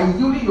spirit by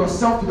yielding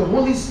yourself to the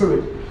Holy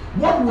Spirit,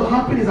 what will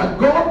happen is that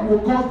God will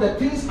cause the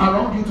things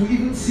around you to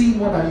even see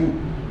more than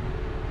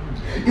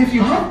you. If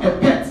you have a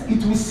pet,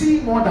 it will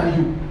see more than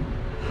you.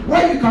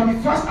 Where you can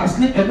be fast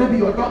asleep and maybe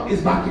your dog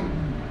is barking.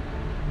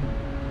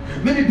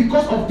 Maybe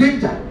because of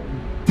danger,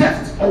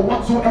 theft, or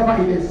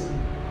whatsoever it is.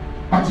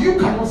 But you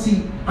cannot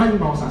see,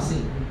 animals are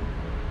seeing.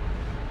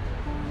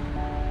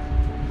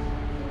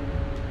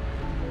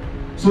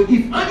 So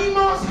if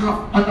animals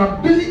have an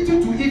ability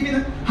to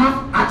even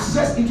have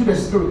access into the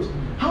spirit,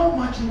 how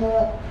much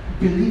more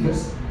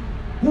believers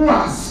who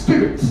are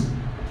spirits?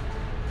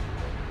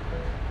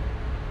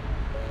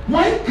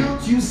 Why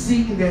can't you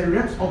see in the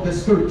realms of the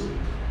spirit?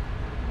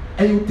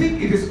 And you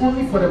think it is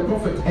only for the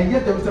prophet, and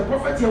yet there is a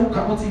prophet here who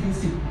cannot even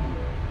see.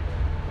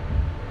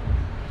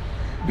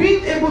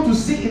 Being able to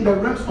see in the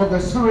realms of the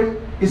spirit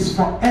is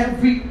for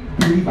every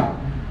believer.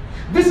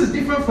 This is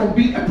different from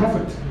being a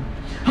prophet.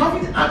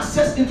 Having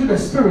access into the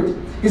spirit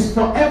is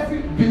for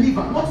every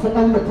believer, not for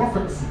only the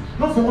prophets,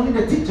 not for only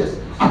the teachers,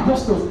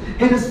 apostles.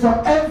 It is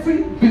for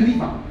every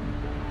believer.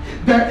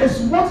 There is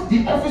what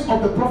the office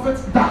of the prophet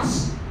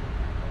does,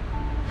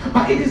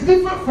 but it is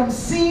different from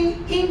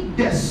seeing in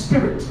the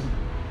spirit.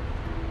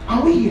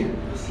 Are we here?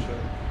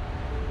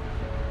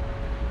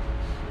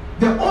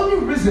 The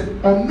only reason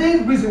or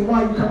main reason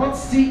why you cannot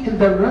see in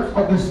the realms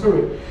of the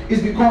spirit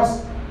is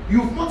because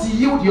you've not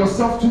yielded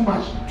yourself too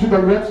much to the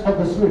realms of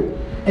the spirit.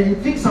 And you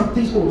think some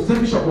things, oh, say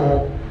bishop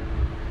or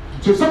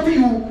so something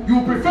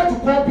you prefer to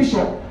call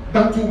bishop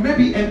than to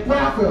maybe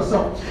inquire for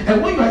yourself.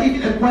 And when you are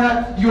even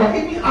inquiring, you are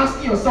even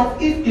asking yourself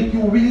if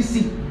you really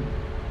see.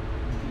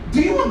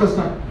 Do you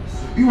understand?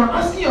 You are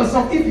asking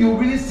yourself if you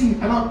really see.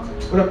 And I'm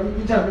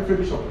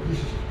bishop.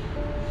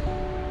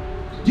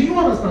 Do you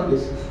understand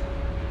this?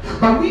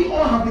 But we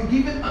all have been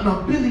given an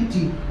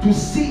ability to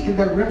see in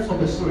the realms of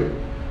the spirit.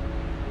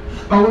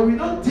 But when we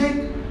don't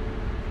take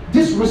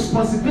these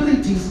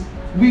responsibilities,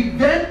 we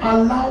then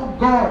allow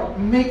God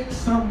make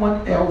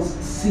someone else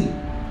see.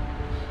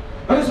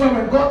 That is why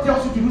when God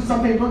tells you to do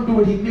something, you don't do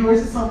it, He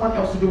raises someone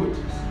else to do it.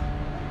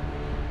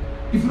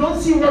 If you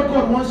don't see what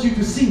God wants you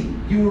to see,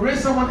 you will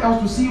raise someone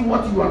else to see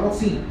what you are not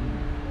seeing.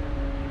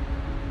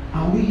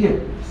 Are we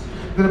here?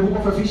 The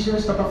book of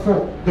Ephesians chapter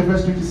 4, the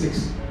verse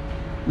 26.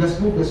 Let's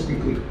move this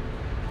quickly.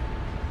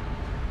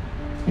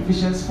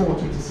 Ephesians 4,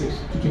 26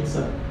 to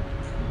 27.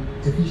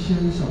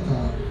 Ephesians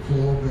chapter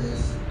 4,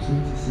 verse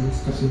 26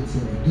 to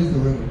 27. This is the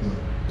word of God.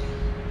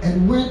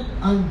 And when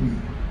angry,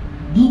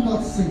 do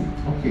not sin.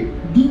 Okay.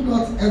 Do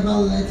not ever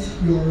let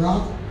your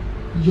wrath,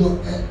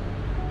 your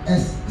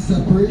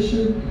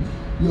separation,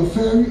 your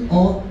fury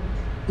or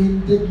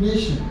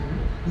indignation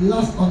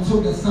last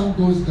until the sun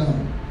goes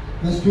down.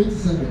 Verse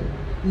 27.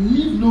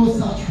 Leave no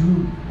such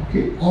room,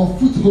 okay, or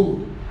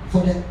foothold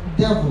for the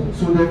devil.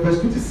 So the verse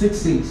 26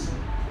 says,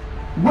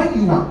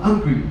 when you are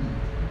angry,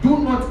 do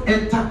not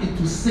enter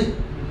into sin.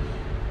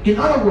 In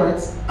other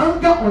words,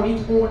 anger on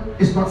its own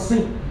is not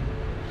sin.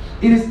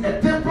 It is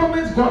a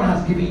temperament God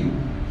has given you.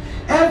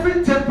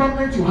 Every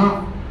temperament you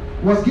have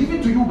was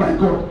given to you by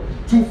God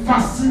to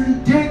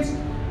facilitate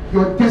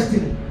your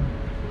destiny.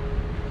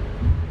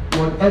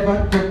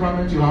 Whatever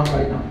temperament you have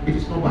right now, it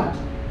is not bad.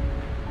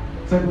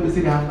 Some people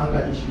say they have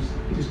anger issues.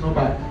 It is not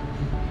bad.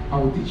 I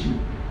will teach you.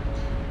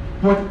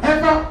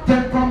 Whatever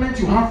temperament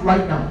you have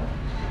right now,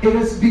 it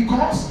is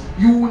because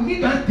you will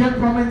need that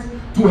temperament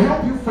to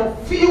help you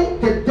fulfill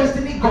the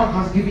destiny God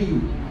has given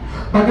you.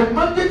 But the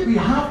mandate we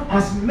have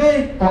as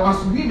men or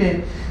as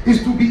women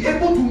is to be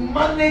able to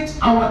manage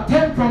our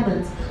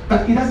temperament,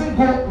 that it doesn't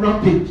go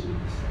rampage.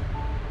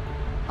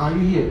 Are you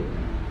here?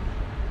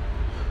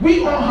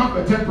 We all have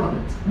a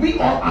temperament. We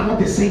all are not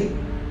the same.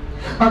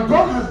 But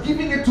God has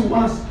given it to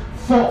us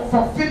for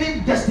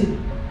fulfilling destiny.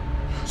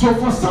 So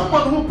for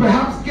someone who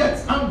perhaps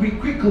gets angry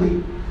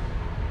quickly,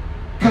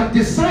 can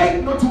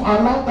decide not to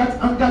allow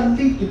that anger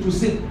lead into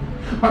sin,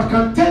 but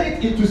can turn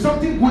it into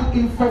something good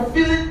in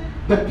fulfilling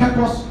the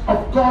purpose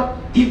of God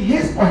in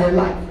his or her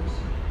life.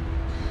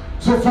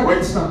 So for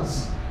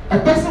instance, a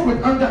person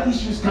with anger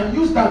issues can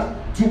use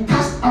that to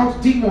cast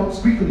out demons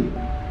quickly.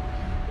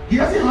 He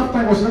doesn't have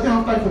time, or she doesn't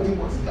have time for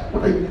demons.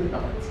 What are you doing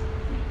about it?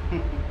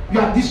 You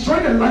are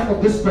destroying the life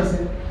of this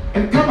person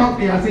and come out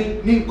there and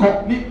say, me.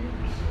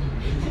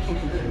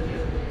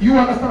 You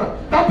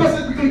understand? That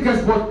person quickly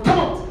gets bored. Come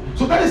out.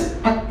 So that is,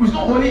 it's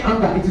not only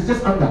anger, it is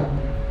just anger.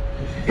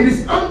 It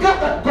is anger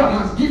that God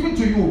has given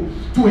to you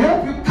to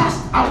help you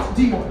cast out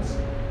demons.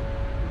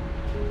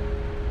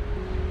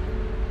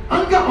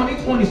 Anger on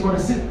its own is not a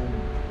sin,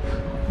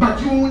 but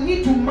you will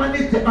need to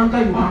manage the anger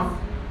you have.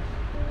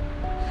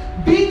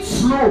 Being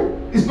slow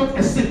is not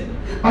a sin,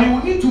 but you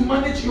will need to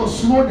manage your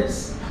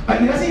slowness,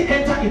 but it doesn't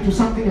enter into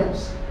something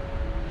else.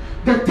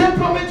 The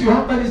temperament you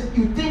have that is,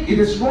 you think it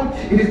is wrong,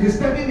 it is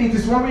disturbing me, it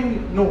is worrying me.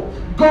 No.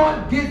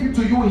 God gave it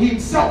to you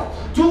himself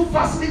to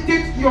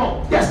facilitate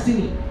your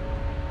destiny.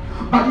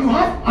 But you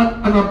have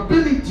an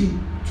ability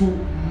to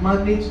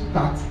manage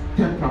that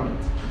temperament.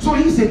 So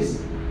he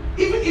says,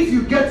 even if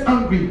you get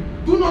angry,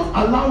 do not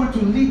allow it to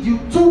lead you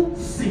to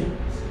sin.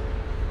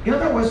 In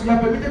other words, you are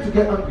permitted to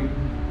get angry.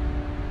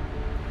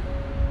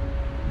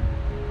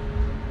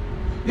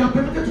 You are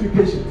permitted to be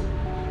patient.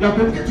 You are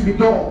permitted to be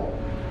dull.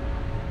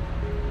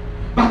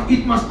 But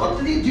it must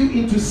not lead you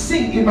into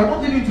sin. It must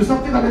not lead you into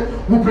something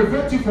that will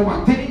prevent you from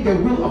attaining the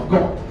will of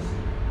God.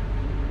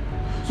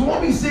 So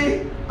when we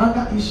say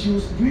anger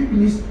issues, do we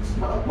believe,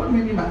 what do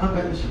we mean by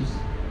anger issues?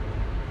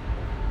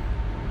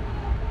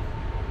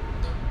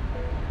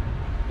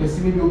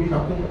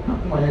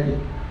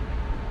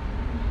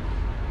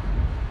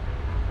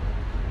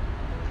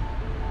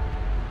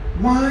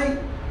 Why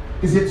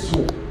is it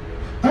so?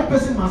 That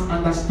person must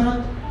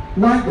understand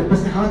why the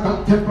person has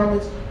that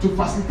temperament to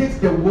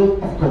facilitate the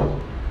will of God.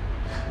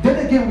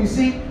 Then again, we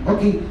say,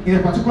 okay, in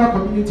a particular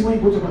community, when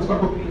you go to a particular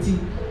community,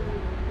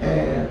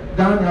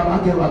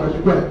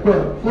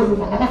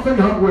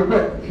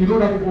 you know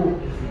that people,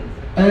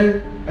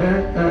 and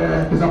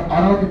there's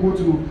other people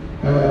to,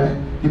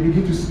 they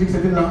begin to speak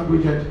certain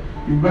language, and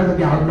you realize that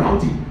they are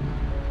rowdy.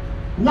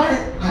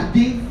 Why are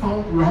they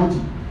found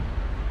rowdy?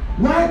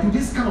 Why do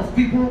these kind of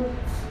people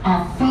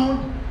are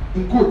found,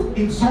 in quote,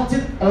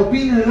 insulting or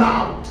being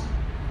loud?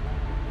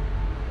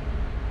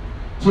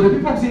 So the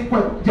people say,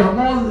 well, they are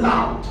more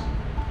loud.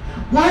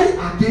 Why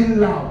are they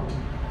loud?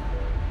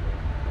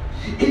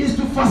 It is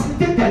to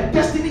facilitate their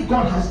destiny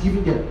God has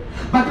given them.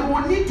 But they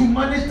will need to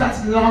manage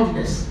that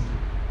loudness.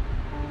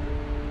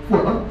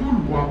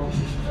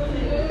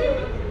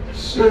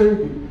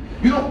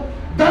 You know,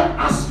 that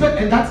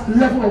aspect and that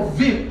level of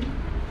vim,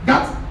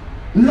 that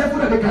level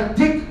that they can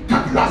take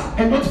cutlass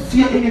and not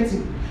fear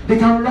anything. They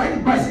can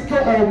ride bicycle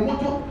or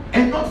motor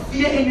and not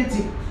fear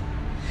anything.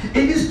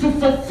 It is to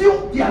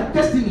fulfill their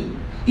destiny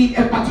in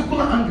a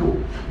particular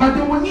angle, but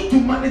they will need to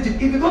manage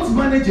it. If they don't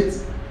manage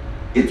it,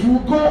 it will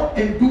go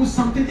and do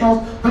something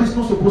else that is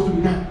not supposed to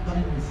be done.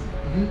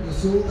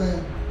 So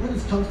when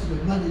it comes to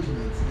the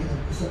management,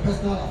 it's a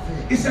personal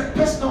affair. It's a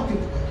personal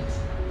thing.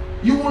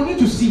 You will need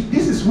to see,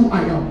 this is who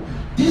I am.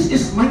 This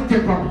is my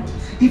temperament.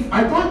 If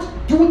I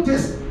don't do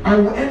this, I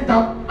will end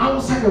up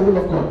outside the will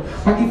of God.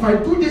 But if I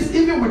do this,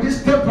 even with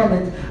this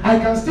temperament, I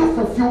can still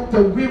fulfill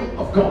the will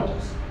of God.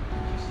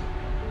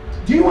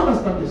 Do you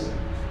understand this?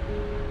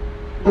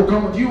 Oh,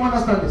 come on, do you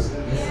understand this?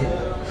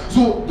 Yes,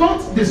 so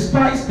don't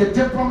despise the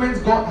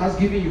temperament God has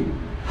given you,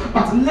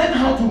 but learn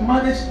how to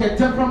manage the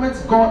temperament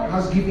God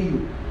has given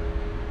you.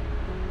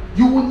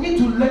 You will need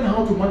to learn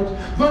how to manage.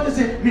 Don't just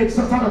say, me,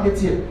 stand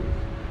here.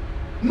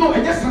 No,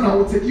 I just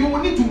would say, you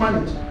will need to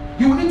manage.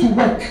 You will need to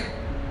work.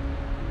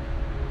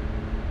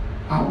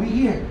 Are we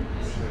here?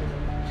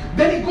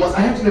 Then it goes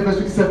ahead to the verse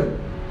 27.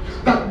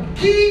 That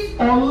give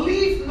or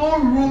leave no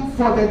room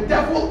for the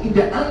devil in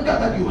the anger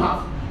that you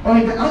have, or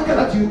in the anger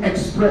that you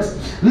express.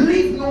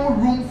 Leave no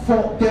room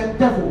for the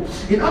devil.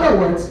 In other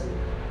words,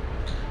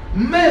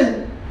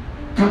 men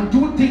can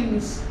do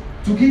things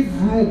to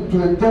give room to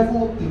the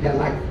devil in their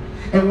life.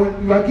 And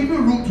when you are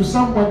giving room to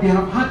someone, they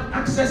have had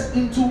access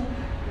into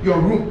your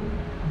room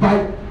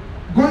by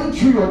going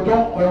through your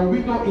door or your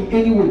window in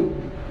any way.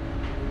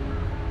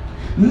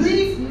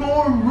 Leave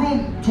no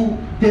room to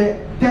the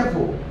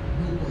devil.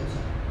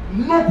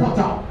 No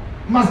portal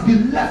must be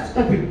left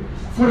open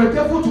for the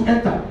devil to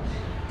enter,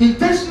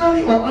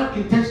 intentionally or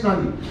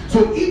unintentionally.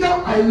 So either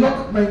I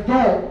lock my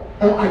door,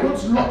 or I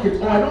don't lock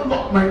it, or I don't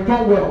lock my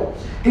door well.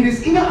 It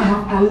is either I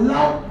have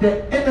allowed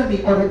the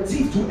enemy or the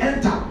thief to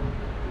enter,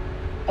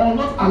 or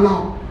not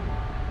allow.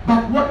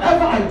 But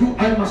whatever I do,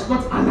 I must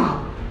not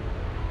allow.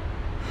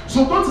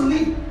 So don't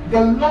leave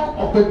the lock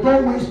of the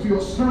doorways to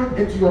your spirit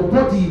and to your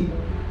body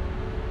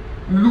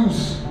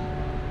loose.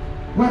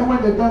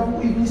 When the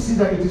devil even sees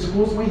that it is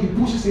closed, when he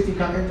pushes it, he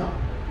can enter.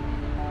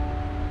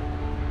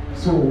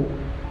 So,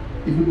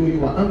 even though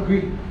you are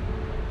angry,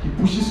 he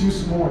pushes you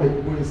small, then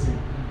you go insane.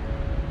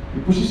 He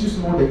pushes you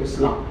small, then you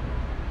slap.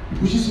 He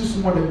pushes you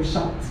small, then you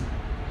shout.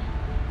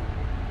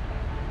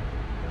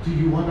 Do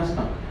you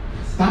understand?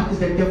 That is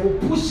the devil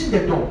pushing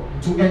the door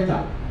to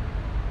enter.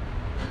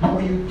 But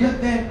when you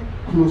get there,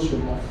 Close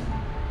your mouth.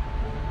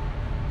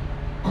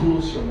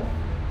 Close your mouth.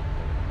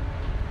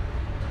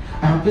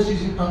 I am just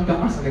using anger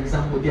as an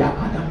example. There are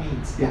other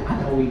means, there are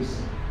other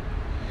ways.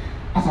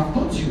 As I've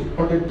taught you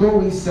on the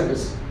doorway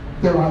service,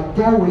 there are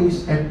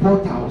doorways and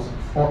portals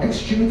or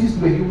extremities to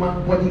the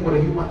human body or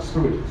the human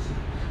spirit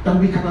that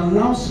we can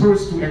allow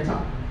spirits to enter.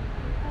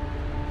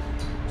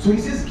 So he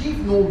says,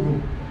 give no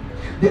room.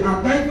 There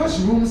are diverse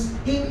rooms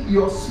in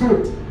your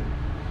spirit,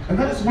 and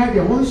that is why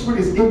the Holy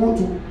Spirit is able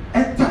to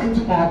enter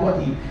into our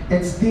body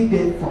and stay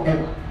there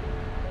forever.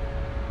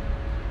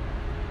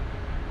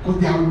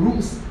 Because there are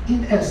rooms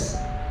in us.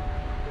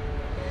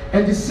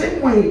 And the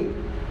same way,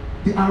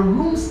 there are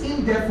rooms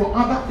in there for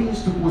other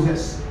things to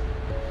possess.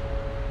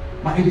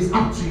 But it is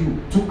up to you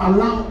to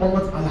allow or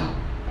not allow.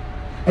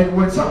 And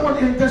when someone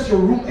enters your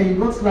room and you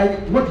don't like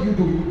it, what do?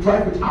 You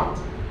drive it out.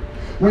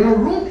 When a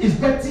room is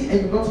dirty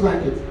and you don't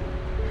like it,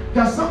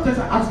 there are sometimes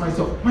I ask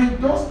myself, my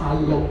doors are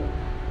locked.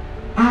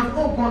 I have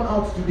not gone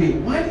out today.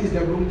 Why is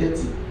the room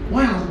dirty?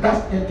 Why has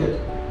dust entered?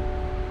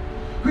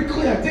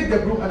 Quickly I take the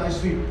broom and I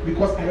sweep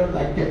because I don't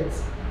like dirt.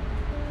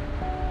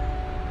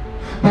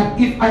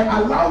 But if I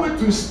allow it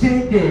to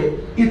stay there,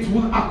 it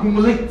will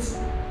accumulate.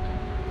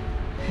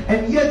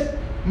 And yet,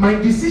 my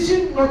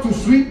decision not to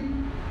sweep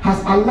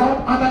has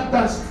allowed other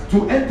dust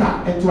to enter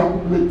and to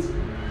accumulate.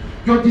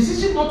 Your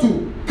decision not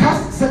to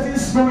cast certain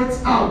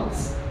spirits out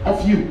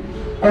of you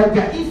or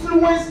their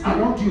influence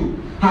around you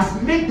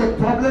has made the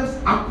problems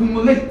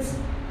accumulate.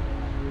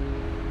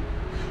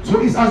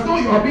 So it's as though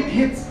you are being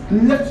hit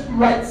left,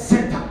 right,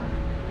 center.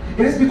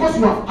 It is because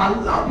you have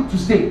allowed it to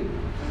stay.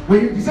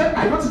 When you decide,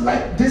 I don't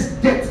like this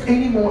dirt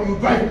anymore, you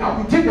drive it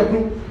out. You take the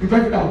broom, you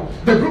drive it out.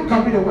 The broom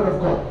can be the word of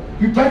God.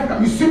 You drive it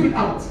out, you sweep it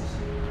out.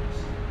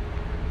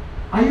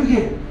 Are you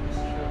here?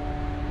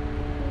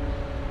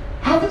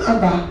 Having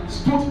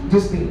understood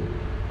this thing,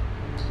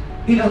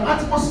 in an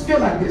atmosphere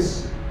like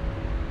this,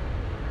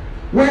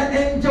 where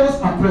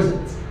angels are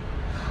present,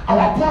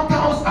 our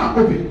portals are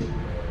opened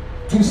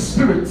to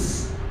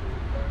spirits,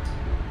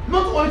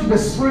 not only to the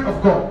Spirit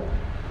of God.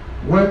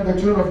 When the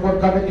children of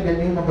God gathered in the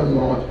name of the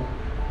Lord,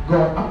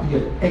 God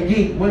appeared.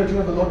 Again, when the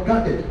children of the Lord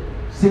gathered,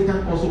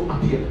 Satan also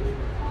appeared.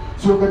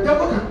 So the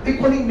devil can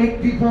equally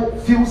make people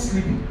feel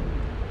sleepy.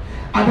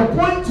 At the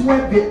point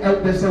where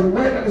there's a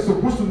word that is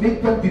supposed to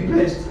make them be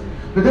blessed,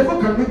 the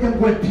devil can make them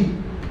go and pee.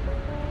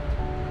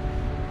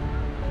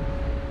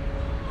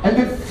 And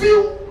they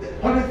feel,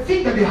 or they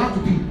think that they have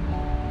to pee.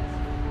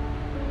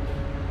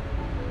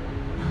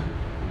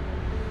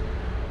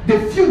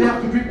 They feel they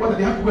have to drink water,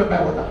 they have to go and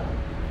buy water.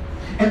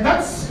 And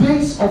that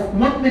space of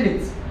 1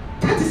 minute,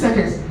 30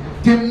 seconds,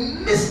 they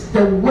miss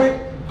the word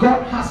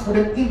God has for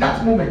them in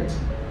that moment.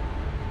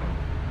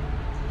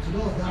 You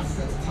know, that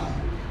set time.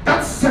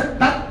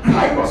 That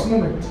kairos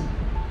moment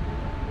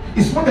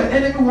is what the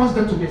enemy wants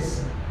them to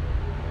miss.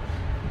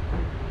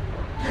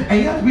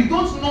 And yet we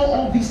don't know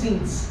all these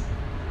things.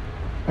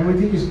 And we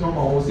think it's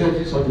normal. We'll say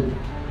this or that.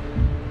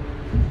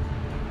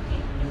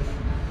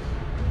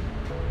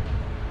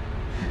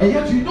 And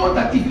yet you know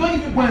that if you don't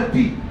even go and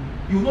pee,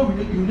 you will not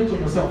urinate on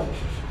yourself.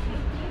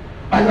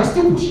 And you are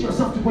still pushing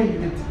yourself to go and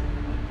urinate.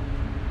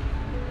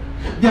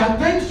 There are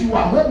times you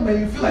are home and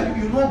you feel like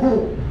you not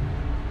go.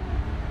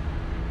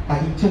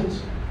 But in church,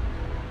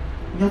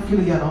 you are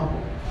feeling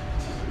now.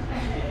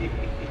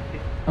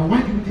 And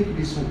why do we take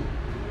this so?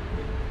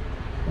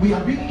 We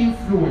are being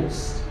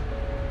influenced.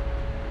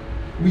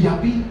 We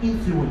are being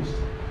influenced.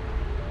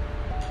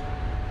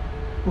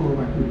 Oh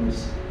my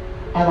goodness.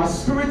 Our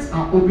spirits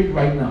are open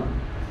right now.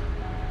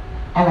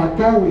 Our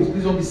doorways,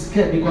 please don't be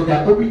scared, because they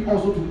are open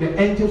also to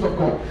the angels of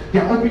God. They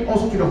are open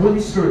also to the Holy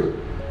Spirit.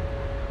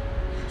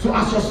 So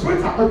as your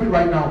spirits are open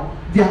right now,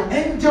 there are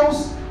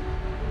angels,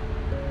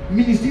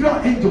 ministerial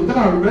angels that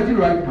are ready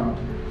right now,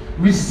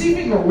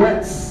 receiving your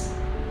words.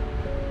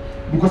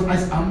 Because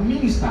as a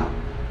minister,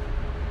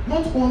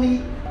 not only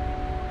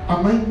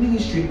am I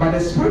ministering, but the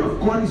Spirit of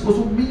God is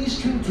also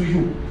ministering to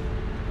you.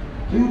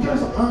 So you tell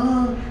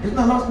us, it's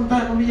not last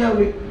time only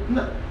here.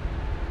 No.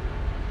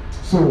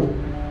 So,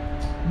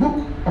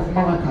 book of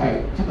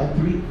Malachi, chapter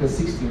 3, verse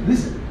 16.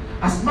 Listen,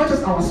 as much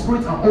as our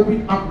spirits are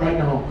opening up right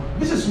now,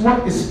 this is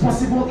what is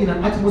possible in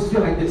an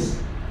atmosphere like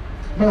this.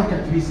 Malachi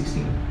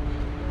 3:16.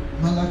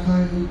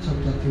 Malachi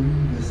chapter 3,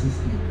 verse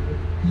 16.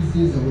 He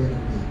says the word of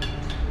God.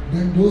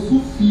 Then those who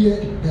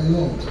feared the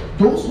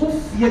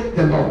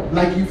Lord,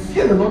 like you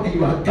fear the Lord and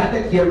you are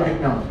gathered here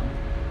right now,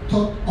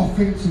 talk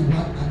offering to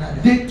one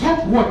another. They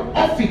talk what?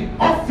 Offering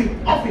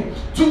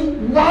to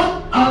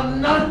one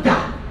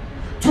another.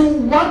 To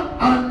one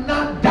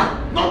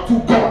another, not to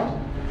God,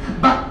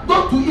 but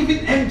not to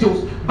even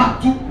angels, but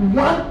to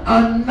one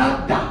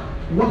another.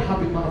 What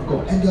happened, man of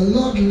God? And the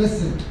Lord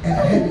listened and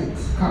heard it.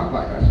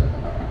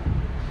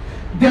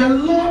 The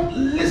Lord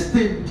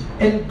listened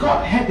and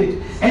God heard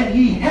it, and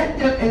He heard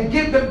them and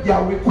gave them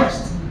their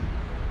request.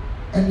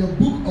 And the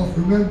book of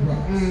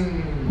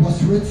remembrance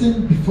was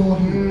written before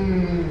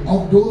Him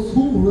of those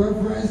who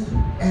reverenced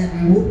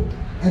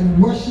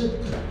and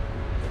worshipped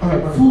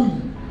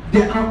fully.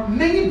 There are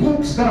many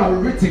books that are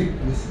written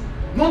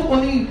not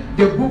only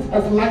the book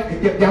of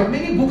life, there are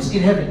many books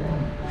in heaven,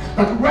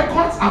 that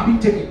records are being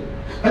taken.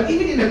 That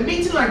even in a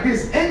meeting like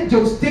this,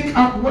 angels take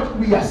up what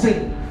we are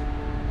saying.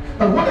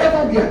 But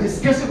whatever we are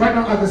discussing right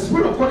now, as the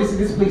Spirit of God is in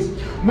this place,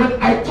 when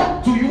I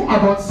talk to you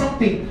about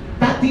something,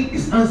 that thing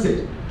is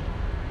answered.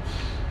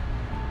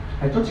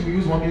 I thought you would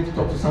use 1 minute to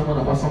talk to someone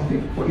about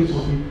something for you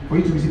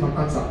to receive an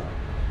answer.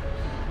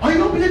 Or you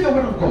don't believe the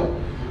word of God.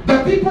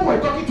 The people were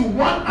talking to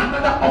one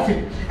another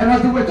often, and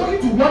as they were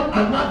talking to one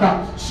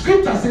another,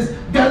 Scripture says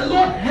the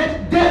Lord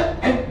heard them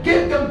and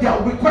gave them their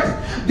request.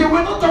 They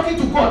were not talking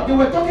to God, they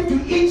were talking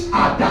to each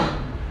other.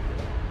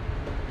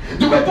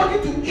 They were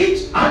talking to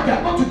each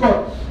other, not to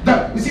God.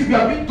 That, you see, we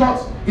are being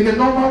taught in a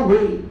normal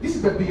way. This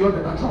is the beyond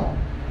the natural.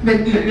 In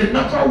the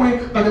natural way,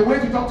 that the way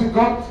to talk to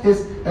God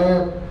is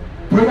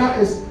prayer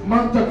is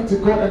man talking to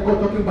God and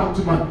God talking back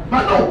to man.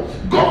 But no,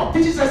 God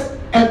teaches us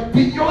a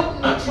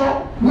beyond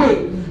natural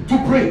way to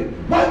pray.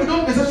 Why we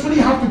don't necessarily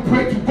have to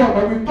pray to God,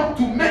 but we talk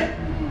to men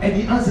and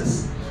He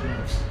answers.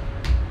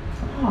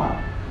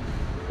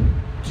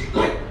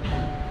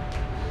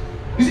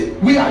 You see,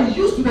 we are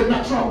used to the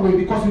natural way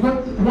because we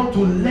don't want to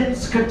learn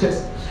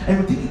scriptures, and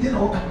we think it didn't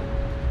all come.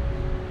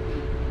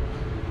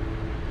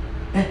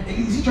 And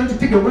is He trying to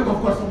take the word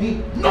of God from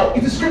me? No,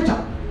 it is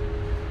scripture.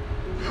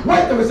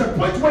 When there is a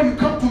point where you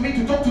come to me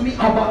to talk to me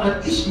about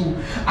an issue,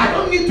 I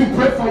don't need to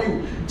pray for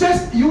you.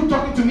 Just you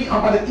talking to me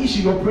about the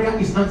issue, your prayer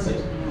is answered.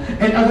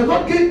 And as the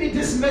Lord gave me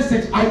this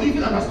message, I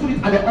even understood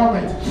it at the all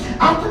night.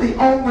 After the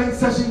all night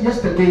session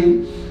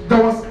yesterday,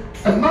 there was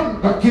a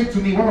man that came to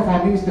me, one of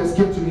our ministers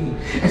came to me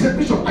and said,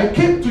 Bishop, I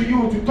came to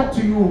you to talk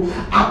to you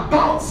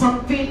about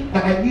something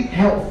that I need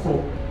help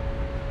for.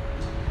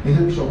 He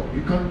said, Bishop,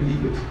 you can't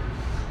believe it.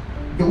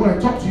 Then when I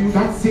talked to you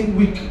that same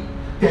week,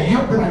 the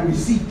help that I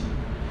received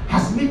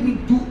has made me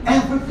do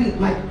everything.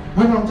 Like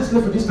when I'm just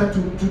left for this time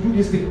to do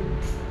this thing,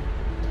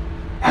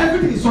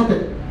 everything is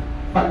sorted.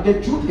 But the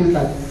truth is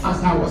that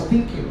as I was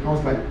thinking, I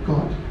was like,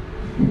 God,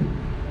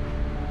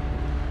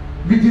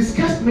 we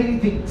discussed many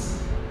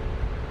things.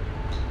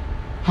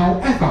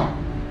 However,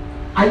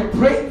 I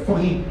prayed for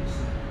him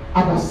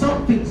about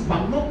some things,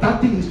 but not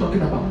that thing he's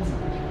talking about.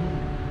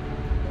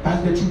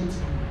 That's the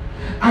truth.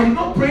 I did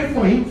not pray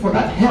for him for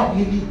that help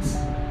he needs.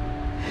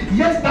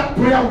 Yes, that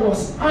prayer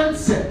was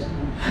answered.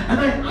 And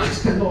I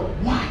asked the Lord,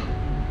 why?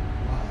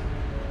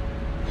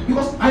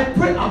 Because I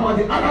prayed about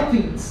the other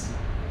things,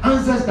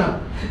 answers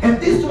them. And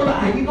this one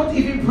I did not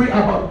even pray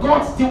about,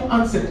 God still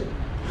answered.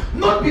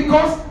 Not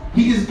because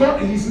He is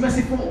God and He is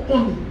merciful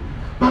only,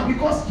 but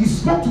because He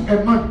spoke to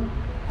a man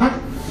that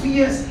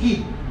fears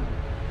Him.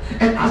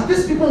 And as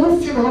these people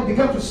who fear the Lord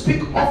began to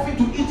speak often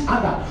to each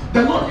other,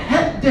 the Lord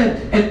heard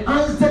them and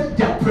answered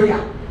their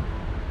prayer.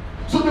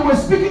 So they were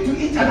speaking to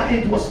each other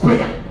and it was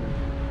prayer.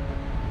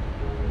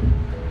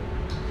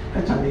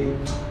 Charlie,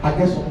 I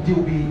guess one day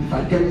will be if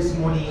I get this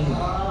money,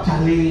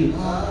 Charlie.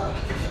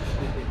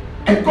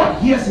 And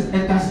God hears it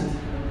and does it.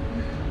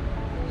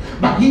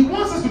 But He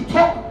wants us to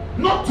talk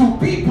not to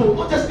people,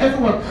 not just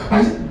everyone,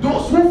 but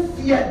those who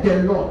fear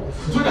the Lord.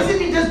 So it doesn't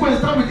mean just go and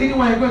stand with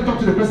anyone and go and talk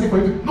to the person for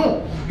you.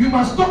 No, you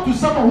must talk to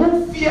someone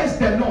who fears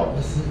the Lord.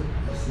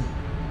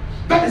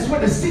 That is where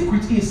the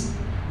secret is.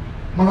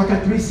 Malachi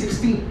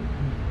 3:16.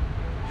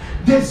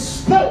 They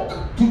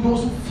spoke to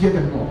those who fear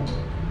the Lord.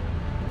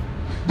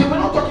 They were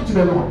not talking to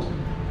the Lord.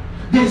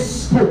 They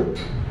spoke.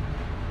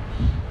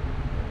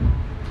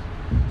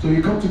 So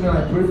you come to me and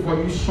I pray for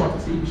you short. I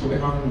say,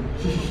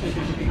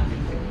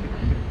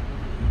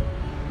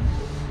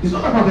 it's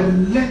not about the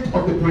length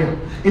of the prayer.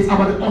 It's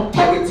about the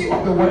authority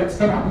of the words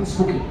that have been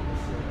spoken.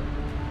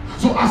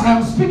 So as I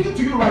am speaking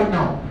to you right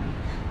now,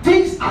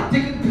 things are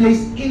taking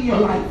place in your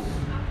life.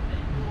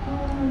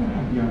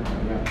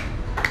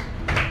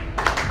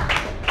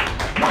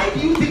 Why do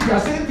you think there are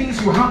certain things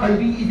you have that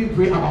you didn't even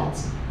pray about?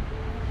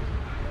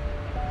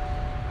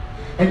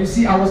 And you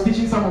see, I was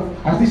teaching some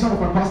of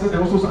my pastors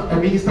and also a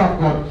minister of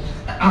God.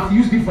 I've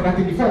used it for that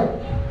thing before.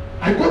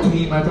 I go to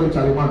him and I tell him,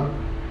 Charlie, man,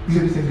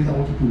 this is the thing I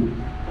want to do.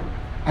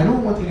 I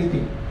don't want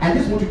anything. I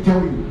just want to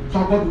tell you,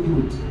 so God will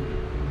do it.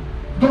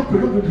 Don't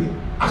pray, don't do it.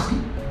 Ask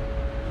him.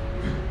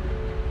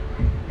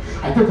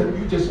 I tell them,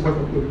 you just watch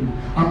what God will do.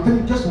 I'm telling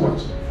you, just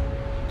watch.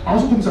 I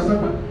also told Mr.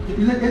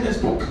 Let's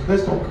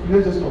talk.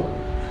 Let's just talk.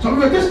 So we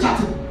were just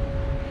chatting.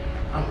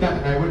 I'm done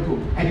and I went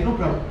home. I did not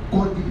pray.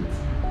 God did it.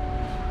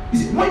 You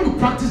see, when you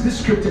practice these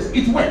scriptures,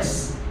 it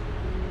works.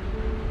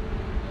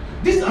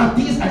 These are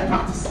things I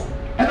practice.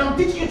 And I'm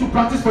teaching you to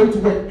practice for it to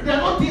work. They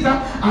are not things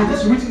that are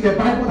just written in the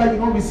Bible that you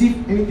don't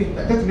receive anything.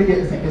 That's make you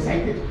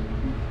excited.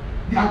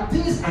 They are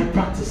things I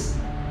practice.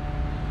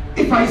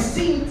 If I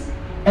see it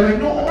and I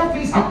know all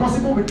things are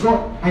possible with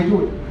God, I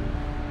do it.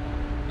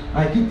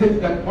 I keep telling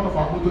you that one of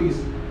our motto is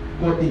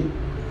God did.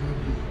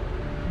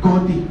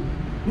 God did.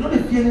 You know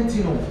the feeling,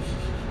 you know.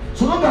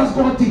 So long as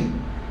God did,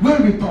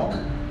 when we talk,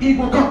 it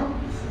will come.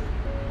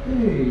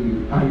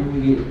 Hey, are you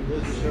here?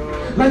 Yes,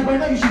 sure. Like by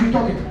now you should be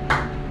talking.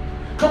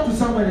 Talk to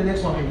someone in the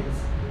next 1 minute.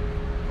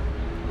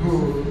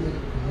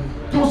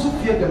 Those who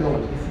fear the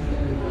Lord.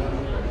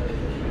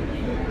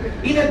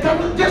 in a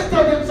garden, just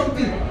tell them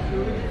something.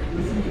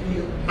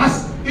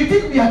 As you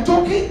think we are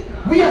joking,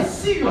 we are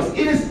serious.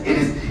 It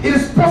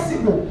is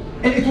possible,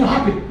 and it will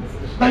happen.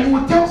 That you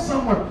will tell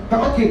someone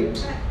that, okay,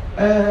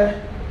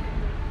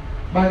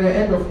 by the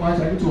end of March,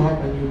 I need to have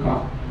a new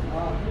car.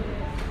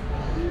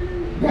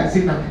 They are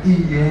saying that,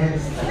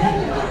 yes.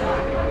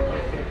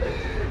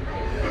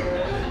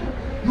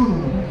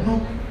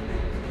 No.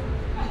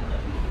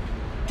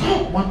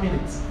 Talk 1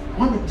 minute.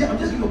 1 minute. I'm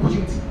just giving you an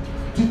opportunity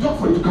to talk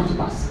for it to come to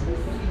pass.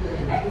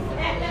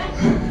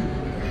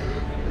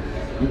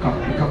 You come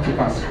to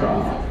pass.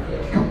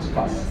 Come to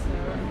pass.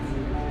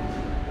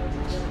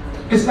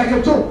 It's like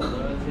a joke.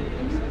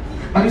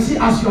 But you see,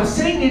 as you are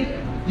saying it,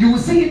 you will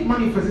see it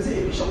manifest. You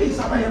say, show me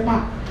Sana.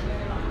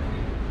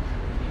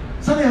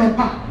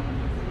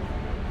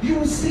 You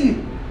will see it.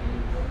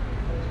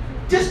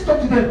 Just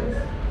talk to them.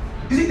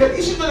 You see, the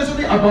issue is not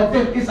necessarily about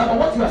them, it's about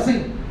what you are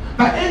saying.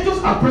 The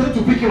angels are present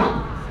to pick it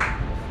up.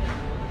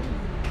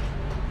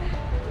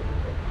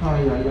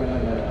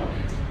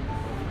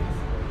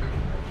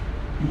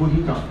 You will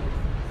hit down.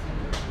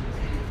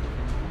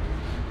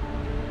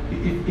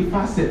 If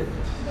I said,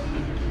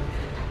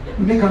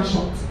 we make a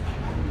shot.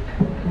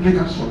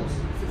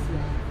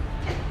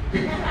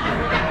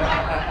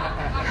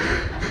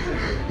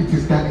 It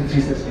is done in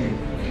Jesus' name.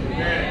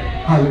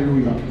 Amen.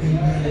 Hallelujah.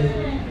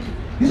 Amen.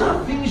 These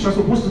are things you're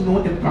supposed to know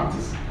and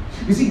practice.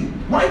 You see,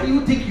 why do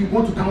you think you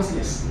go to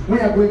counselors when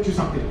you're going through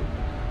something?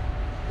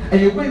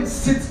 And you go and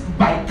sit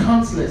by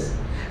counselors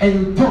and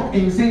you talk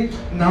and you say,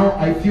 now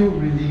I feel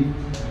relieved.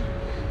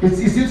 It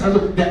seems as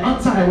though the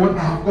answer I want,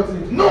 I have gotten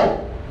it.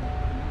 No!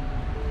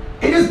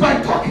 It is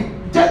by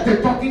talking. Just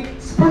the talking,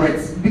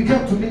 spirits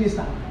become to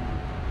minister.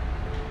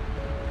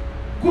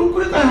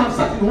 Couldn't I have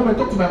sat in home and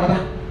talked to my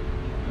mother?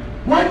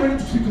 Why do I need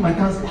to speak to my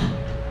counselor?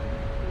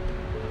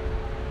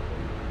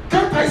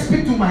 Can't I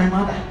speak to my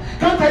mother?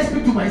 Can't I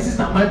speak to my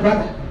sister, my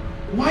brother?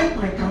 Why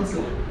my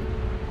counselor?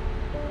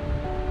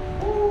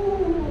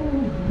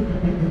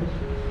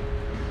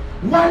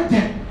 Why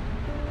then?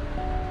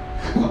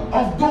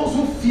 Of those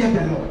who fear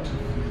the Lord.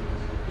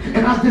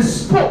 And as they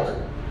spoke,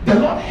 the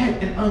Lord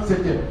heard and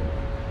answered them.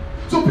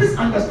 So please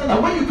understand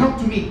that when you come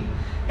to me,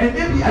 and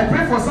maybe I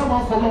pray for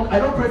someone for long, I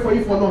don't pray for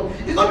you for long.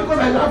 It's not because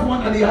I love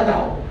one and the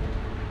other.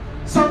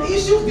 Some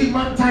issues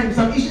demand time,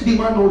 some issues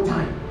demand no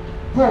time.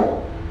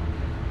 Bro,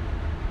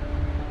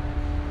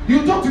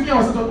 you talk to me, I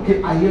was like,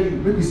 okay, I hear you.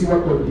 Maybe see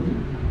what God will do.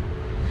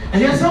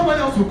 And then someone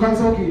else will come and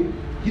say, okay,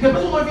 if the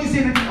person won't even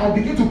say anything, I'll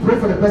begin to pray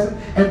for the person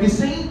and be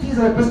saying things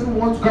that the person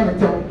wants to come and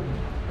tell me.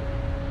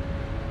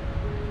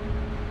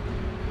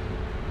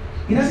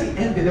 It doesn't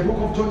end in the book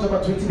of John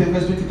chapter 20,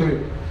 verse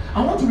 23.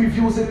 I want to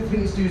reveal certain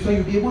things to you so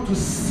you'll be able to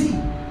see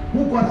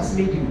who God has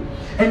made you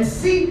and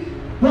see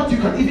what you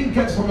can even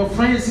get from your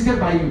friends seated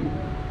by you.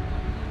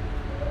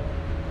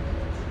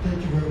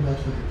 Thank you very much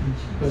for the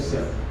teaching. Yes,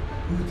 sir.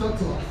 We talk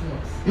to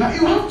ourselves. Yeah,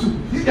 you have to.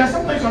 There are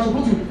sometimes you are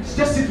supposed to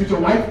just sit with your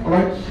wife,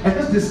 alright, and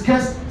just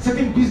discuss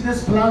certain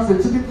business plans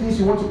and certain things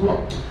you want to do.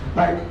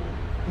 Like,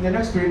 in the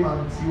next 3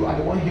 months, you are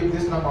the one here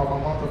this number of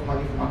amount of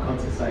money from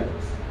account inside.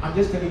 I'm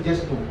just telling you,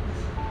 just know.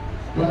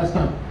 You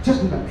understand?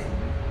 Just do that.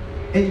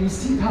 And you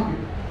see it happen.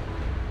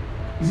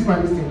 You see my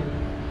listening?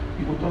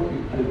 People talk to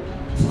you.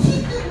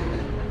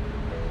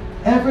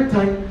 Every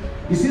time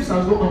it seems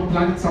as though I'm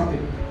planning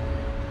something.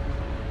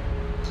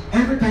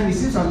 Every time it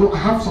seems as though I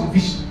have some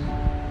vision.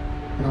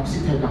 And I'll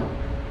sit her down.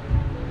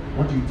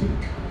 What do you think?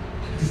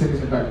 She said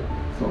this and that.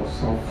 So.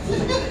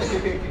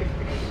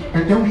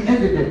 And then we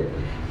end it there.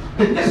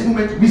 The next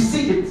moment we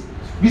see it.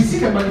 We see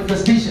the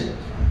manifestation.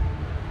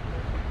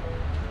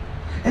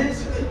 And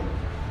it's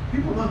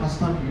people don't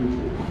understand you.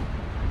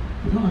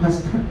 You don't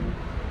understand.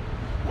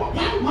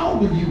 How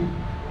will you?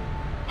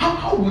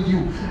 How will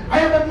you? I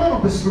am a man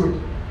of the Spirit.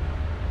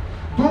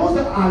 Those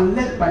that are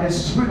led by the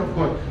Spirit of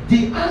God,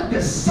 they are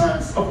the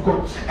sons of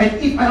God. And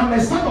if I am a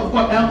son of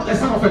God, I am not a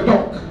son of a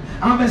dog.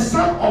 I am a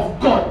son of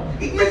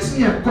God. It makes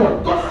me a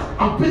God. God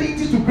has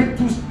ability to bring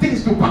two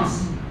things to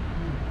pass.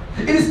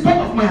 It is part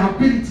of my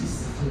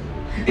abilities.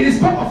 It is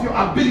part of your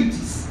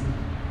abilities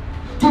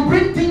to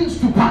bring things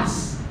to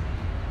pass.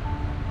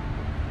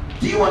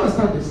 Do you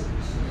understand this?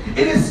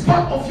 It is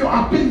part of your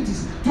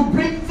abilities to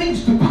bring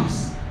things to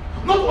pass.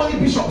 Not only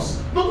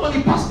bishops, not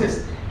only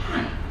pastors,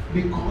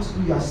 because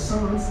we are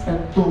sons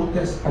and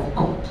daughters of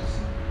God.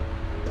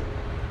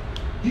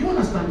 Do you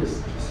understand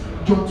this?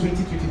 John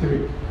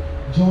 20:23.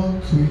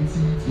 John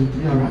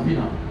 20:23. We are wrapping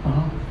up.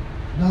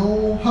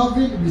 Now,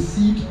 having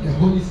received the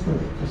Holy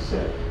Spirit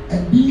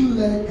and being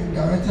led and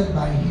directed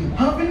by Him.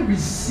 Having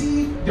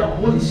received the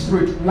Holy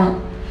Spirit,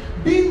 one,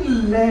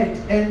 being led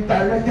and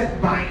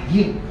directed by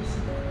Him.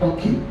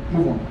 Okay,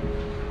 move on.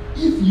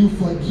 If you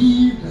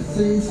forgive the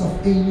sins of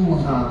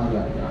anyone,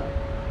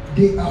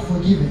 they are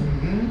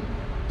forgiven.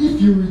 If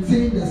you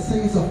retain the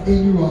sins of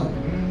anyone,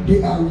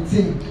 they are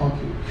retained.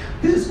 Okay.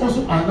 This is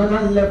also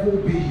another level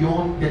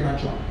beyond the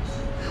natural.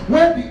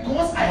 Where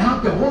because I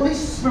have the Holy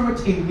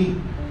Spirit in me,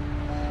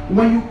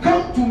 when you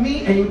come to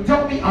me and you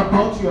tell me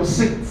about your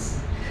sins,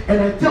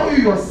 and I tell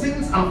you your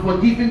sins are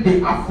forgiven,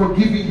 they are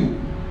forgiving you.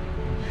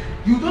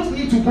 You don't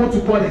need to go to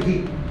God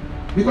again.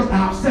 Because I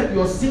have said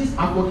your sins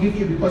are forgiven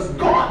you because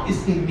God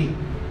is in me.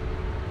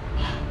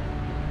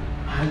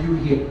 Are you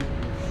here?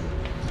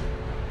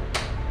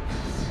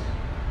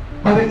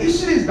 But the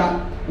issue is that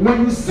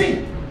when you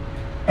sin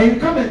and you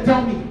come and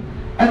tell me,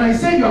 and I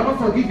say you are not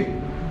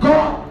forgiven,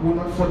 God will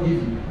not forgive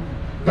you.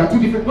 There are two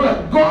different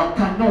words. God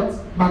cannot,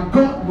 but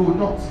God will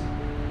not.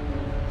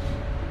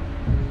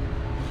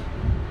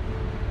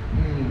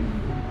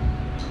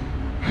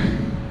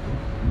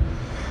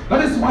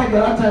 That is why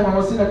the other time I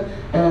was saying that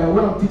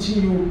when I'm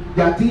teaching you,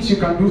 there are things you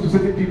can do to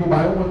certain people, but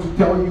I don't want to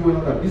tell you and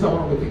all that. These are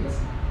one of the things.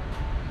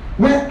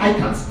 Where I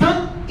can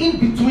stand in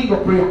between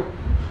your prayer.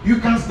 You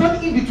can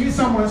stand in between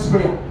someone's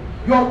prayer.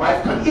 Your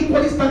wife can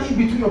equally stand in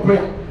between your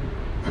prayer.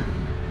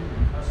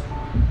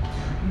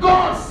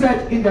 God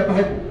said in the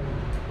Bible,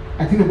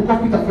 I think the book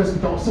of Peter, 1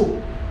 Peter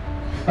also,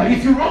 that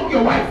if you wrong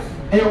your wife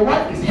and your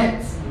wife is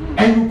hurt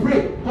and you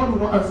pray, God will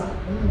not answer.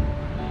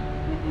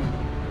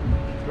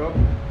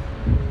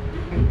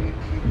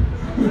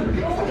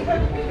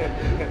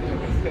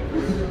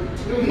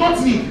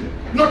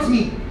 Not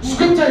me.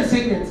 Scripture is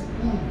saying it.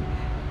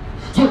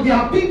 So there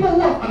are people who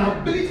have an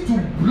ability to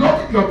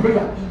block your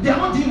prayer. They are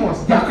not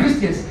demons, they are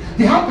Christians.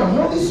 They have the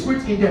Holy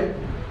Spirit in them.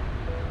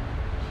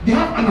 They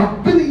have an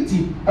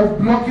ability of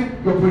blocking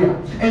your prayer.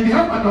 And they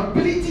have an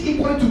ability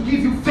equally to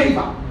give you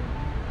favor.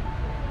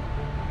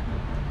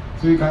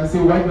 So you can say,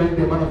 why do I need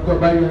the man of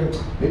God?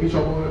 Maybe we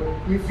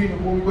feel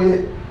when we go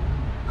here.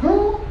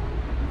 Go.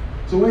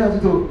 So when you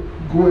have to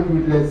go and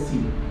read, let's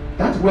see.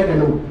 That's where the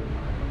Lord.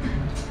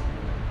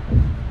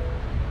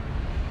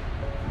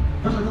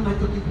 That's why I don't like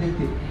talking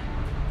plenty.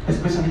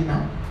 Especially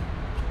now.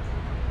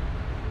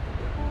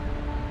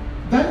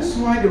 That is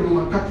why the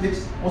Roman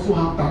Catholics also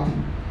have that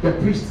thing. The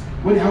priest,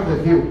 when they have the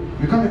veil,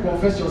 you come and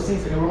confess your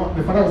sins, and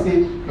the Father will say,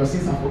 your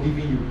sins are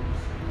forgiven you.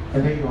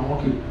 And then you are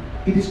okay.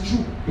 It is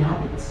true, they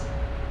have it.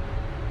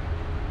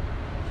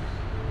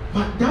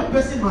 But that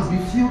person must be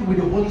filled with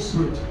the Holy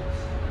Spirit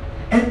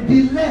and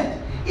be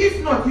led.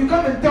 If not, you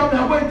come and tell me,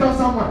 I'm going to tell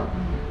someone.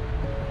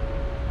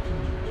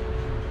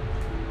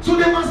 So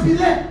they must be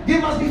led. They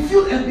must be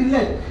filled and be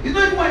led. It's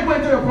not even why you go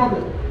and tell your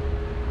problem.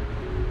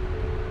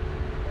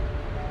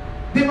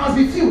 They must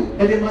be filled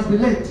and they must be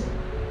led.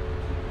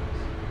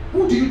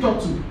 Who do you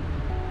talk to?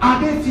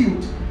 Are they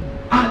filled?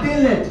 Are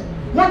they led?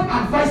 What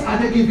advice are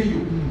they giving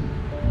you?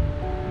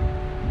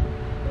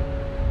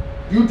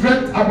 You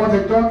dreamt about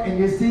a dog and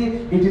you say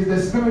it is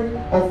the spirit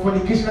of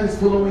fornication that is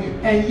following you.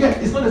 And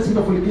yet, it's not the spirit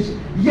of fornication.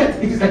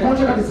 Yet, it is a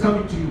contract that is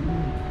coming to you.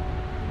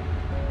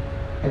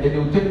 And then they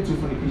will take it to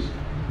fornication.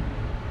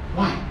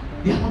 Why?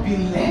 They are not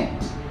being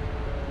led.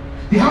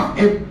 They have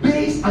a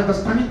base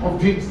understanding of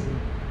dreams.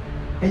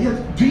 And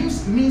yet,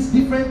 dreams means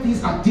different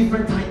things at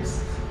different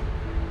times.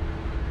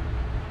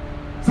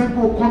 Some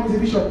people come and say,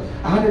 Bishop,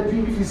 I had a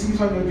dream. If you see this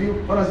one in your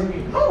dream, what does it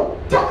mean? No,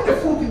 tell me the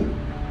full thing.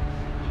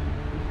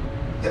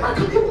 Then I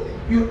can give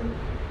you.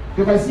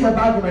 If I see a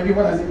bag in my dream,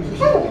 what does it mean?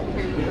 No.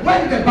 Where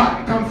did the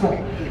bag come from?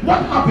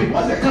 What happened?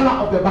 What's the color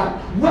of the bag?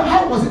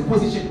 How was it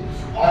positioned?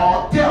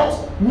 All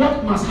tells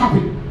what must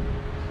happen.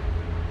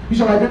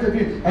 Bishop, I dreamt a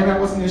dream and I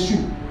was in a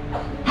shoe.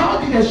 How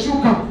did the shoe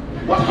come?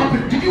 What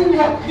happened? Did you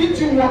walk? Didn't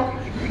you walk?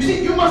 You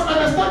see, you must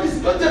understand this.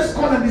 Don't just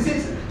call and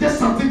say just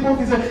something more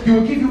things that he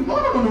will give you.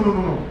 No.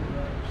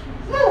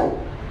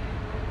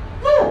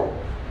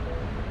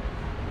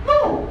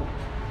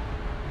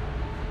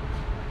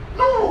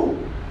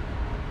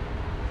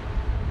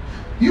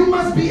 You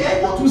must be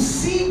able to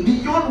see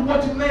beyond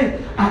what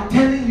men are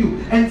telling you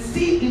and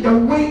see in the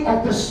way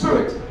of the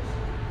Spirit.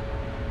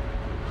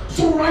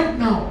 So right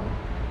now,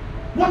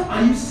 what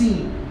are you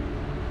seeing?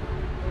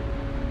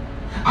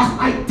 As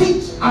I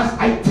teach, as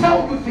I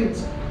tell you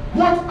things,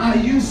 what are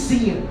you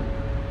seeing?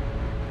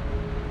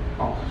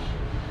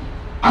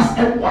 As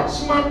a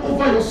watchman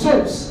over your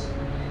souls,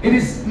 it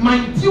is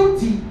my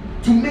duty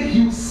to make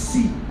you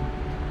see,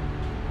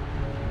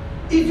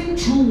 even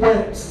through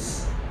words.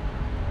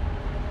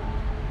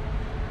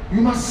 You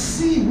must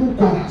see who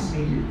God has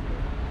made you.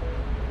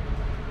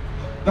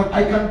 That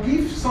I can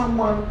give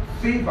someone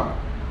favor,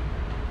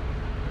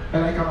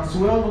 and I can as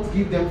well not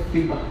give them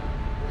favor.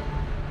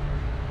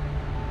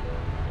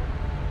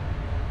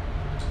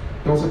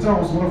 There was a time I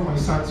was one of my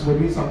sons were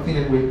doing something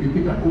and we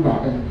picked an Uber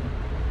and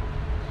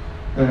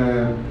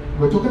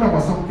we're talking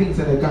about some things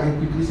and the guy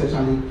quickly said,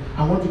 Charlie,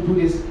 I want to do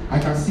this. I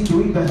can see the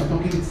way you guys are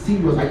talking, it's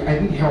serious. I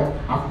need help.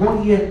 I've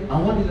gone here. I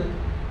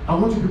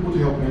want you people to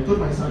help me. I told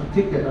my son,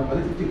 take the number,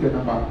 let him take the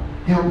number,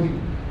 help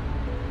him.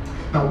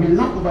 Now we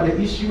laughed over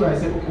the issue. I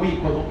said, okay, when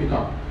you call, don't pick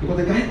up. Because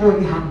the guy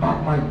already had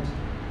bad mind.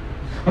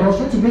 But I was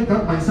trying to make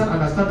my son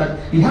understand that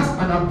he has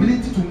an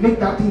ability to make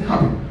that thing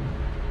happen.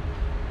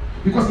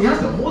 Because he has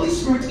the Holy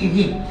Spirit in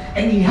him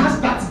and he has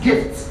that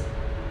gift.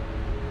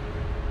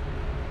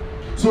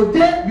 So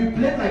then we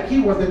played like he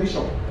was the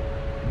bishop.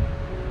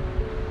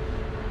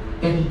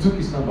 And he took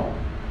his number.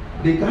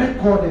 The guy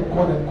called and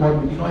called and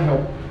called. We did not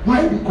help.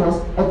 Why?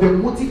 Because of the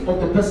motive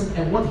of the person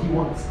and what he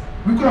wants.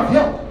 We could have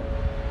helped.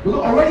 Because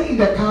already in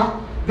the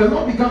car, the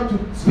Lord began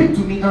to speak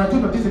to me, and I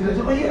told him this and that. I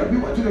said, oh yeah, we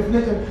went to the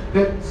village, and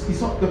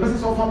the person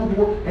saw family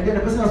people, and then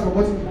the person has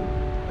forgotten me.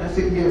 And I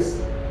said, yes.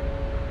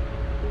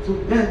 So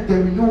then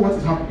we know what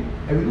is happening,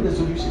 and we know the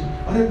solution.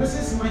 But the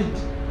person's mind,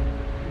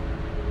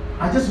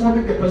 I just want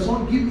to make the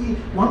person give me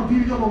 1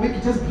 billion, or make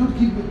it just don't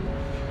give me.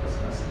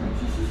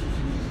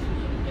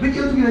 Make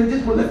it to me and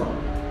just for left.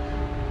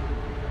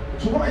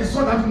 So when I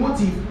saw that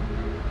motive,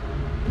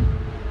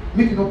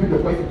 make it not be the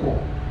wife you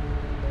call.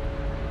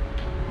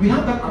 We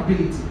have that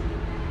ability.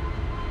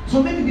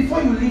 So maybe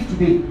before you leave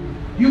today,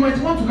 you might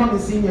want to come and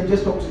see me and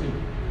just talk to me.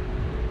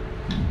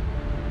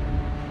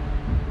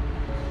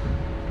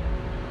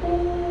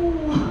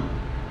 Oh.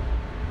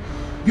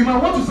 You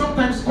might want to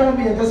sometimes call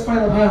me and just find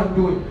out how I'm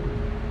doing.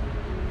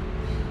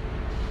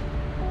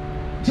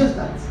 Just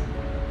that.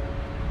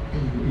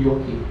 And you'll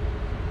be okay.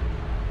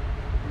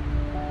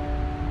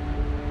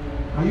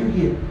 Are you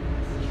here?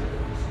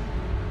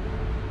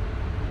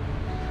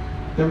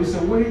 There is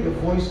a way the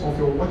voice of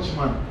your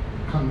watchman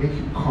can make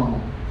you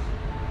calm.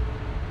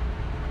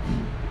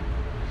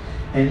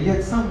 And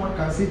yet someone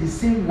can say the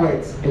same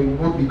words and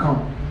will not be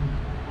calm.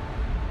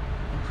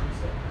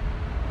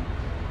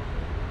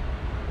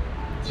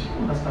 Do you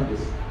understand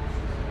this?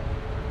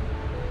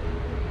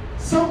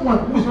 Someone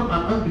who is not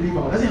an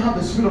unbeliever, doesn't have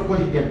the Spirit of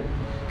God in them,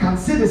 can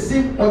say the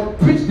same or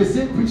preach the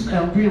same preaching I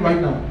am doing right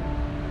now.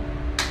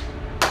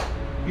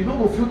 You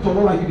don't feel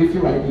taller like you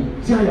feel right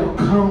now. See how you're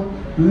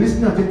calm,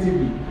 listening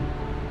attentively.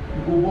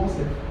 You go one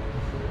step.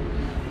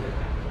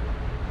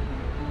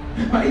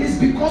 But it is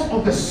because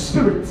of the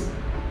Spirit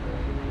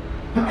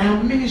that I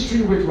am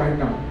ministering with right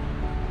now.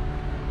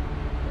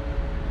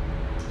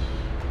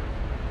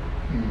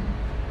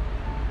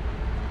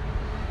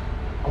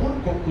 I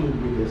want to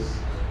conclude with this.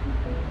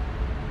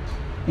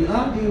 The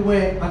other day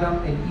where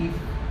Adam and Eve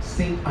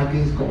sinned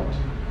against God,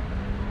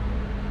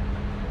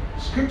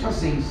 Scripture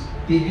says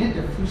they heard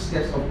the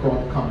footsteps of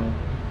God coming,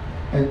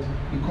 and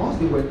because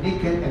they were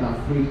naked and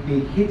afraid, they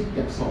hid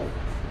themselves.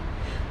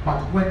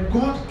 But when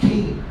God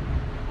came,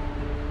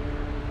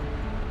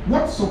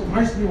 what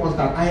surprised me was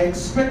that I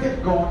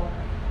expected God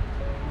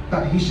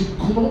that he should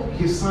clothe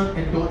his son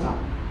and daughter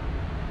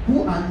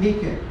who are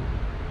naked.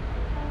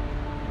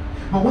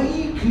 But when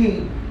he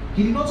came,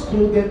 he did not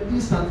clothe them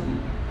instantly.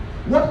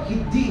 What he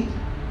did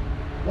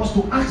was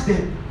to ask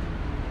them,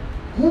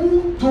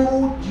 who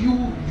told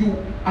you you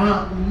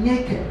are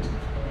naked?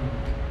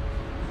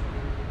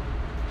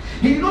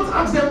 He did not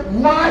ask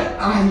them, why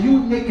are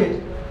you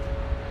naked?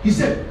 He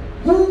said,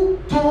 who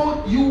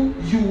told you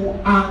you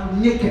are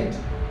naked?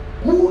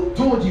 Who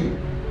told you?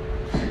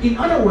 In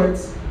other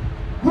words,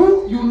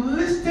 who you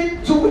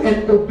listen to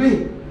and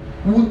obey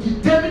will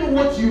determine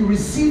what you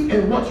receive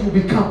and what you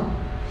become.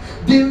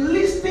 They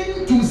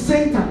listened to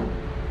Satan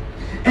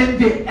and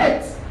they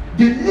ate.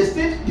 They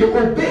listened, they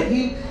obeyed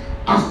him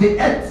as they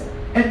ate,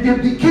 and they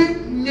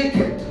became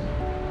naked.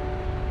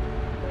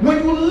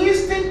 When you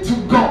listen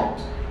to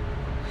God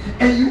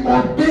and you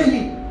obey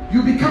him,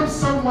 you become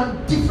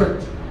someone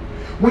different.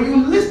 When you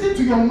listen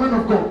to your man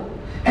of God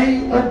and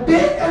you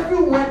obey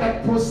every word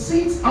that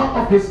proceeds out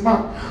of his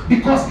mouth,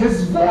 because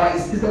his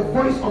voice is the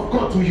voice of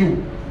God to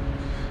you,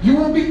 you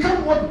will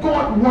become what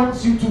God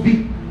wants you to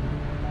be.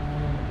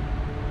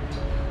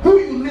 Who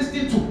you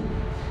listen to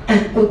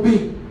and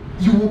obey,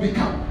 you will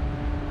become.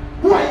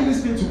 Who are you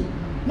listening to?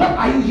 What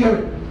are you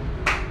hearing?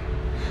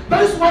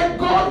 That is why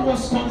God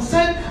was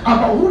concerned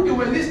about who they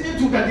were listening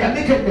to, that their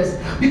nakedness.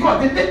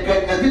 Because the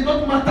nakedness did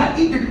not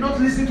matter if they did not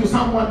listen to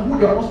someone who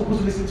they were not supposed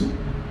to listen to.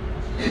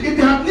 If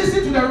they had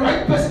listened to the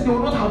right person, they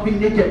would not have been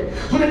naked.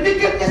 So the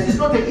nakedness is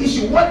not the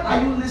issue. What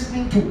are you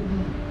listening to?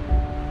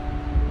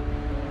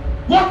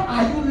 What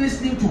are you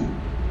listening to?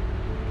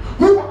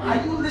 Who are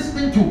you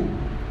listening to?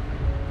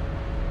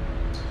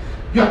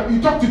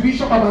 You talk to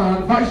Bishop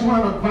about advice, you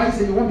want advice,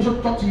 and you want Bishop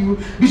to talk to you.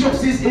 Bishop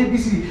says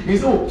ABC. He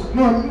says, oh,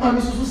 no,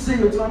 I'm supposed to say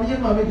it.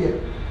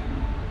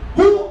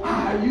 Who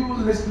are you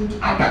listening to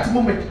at that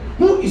moment?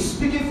 Who is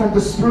speaking from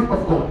the Spirit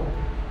of God?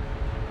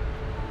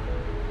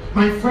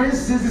 My friend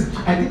says this.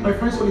 I think my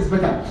friend's one is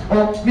better.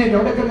 Or maybe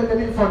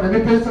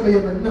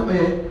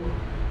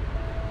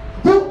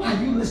who are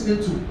you listening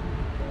to?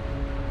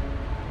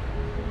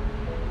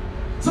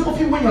 Some of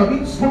you, when you are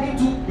being spoken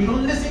to, you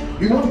don't listen.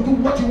 You want to do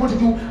what you want to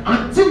do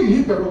until you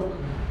hit the rock.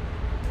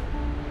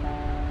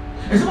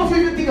 And some of you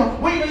even think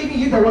when you don't even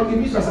hit the rock, it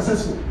means you are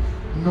successful.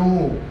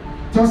 No.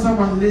 Tell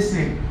someone,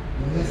 listen.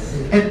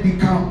 Listen. And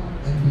become.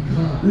 And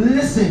become.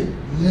 Listen.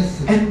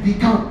 Listen. And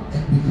become.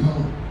 And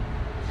become.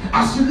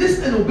 As you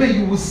listen and obey,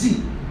 you will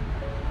see.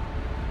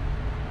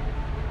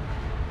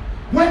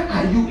 Where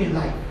are you in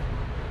life?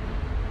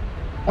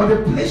 Or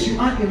the place you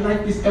are in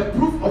life is a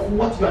proof of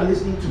what you are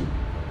listening to.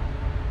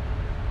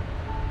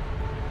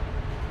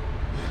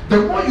 The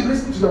more you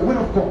listen to the word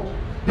of God,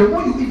 the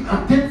more you even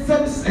attend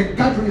services and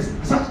gatherings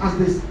such as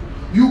this,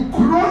 you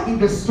grow in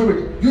the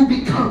Spirit. You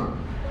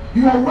become.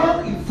 You are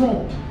well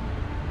informed.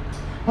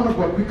 One of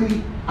God,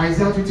 quickly,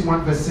 Isaiah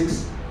 21 verse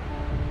 6.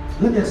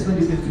 Let me explain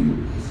this thing to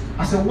you.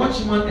 As a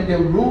watchman and the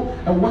role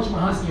a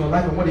watchman has in your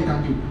life and what they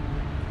can do.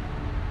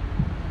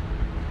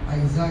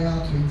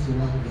 Isaiah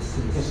 21 verse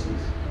 6. Yes,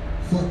 please.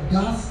 For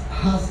thus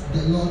has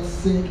the Lord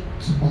said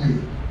to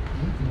me,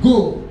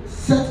 go,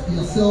 set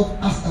yourself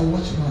as a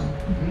watchman.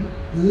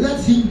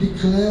 Let him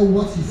declare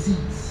what he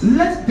sees.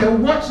 Let the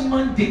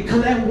watchman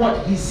declare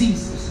what he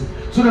sees.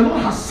 So the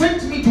Lord has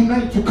sent me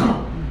tonight to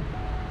come.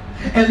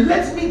 And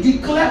let me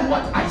declare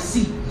what I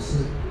see.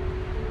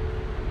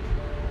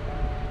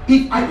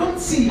 If I don't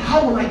see,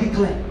 how will I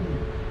declare?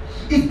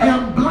 If I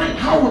am blind,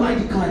 how will I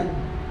declare?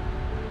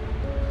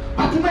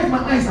 But tonight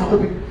my eyes are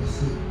open.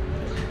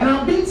 And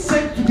I'm being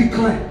sent to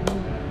declare.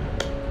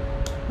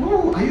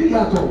 Oh, are you here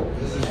at all?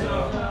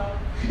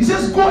 He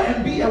says, go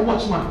and be a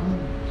watchman.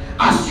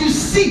 As you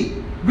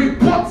see,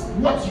 report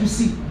what you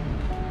see.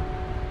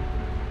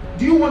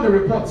 Do you want the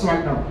reports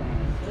right now?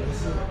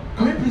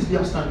 Can we please be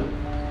upstanding?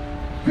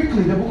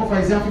 Quickly, the book of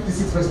Isaiah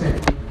 56 verse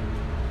 10.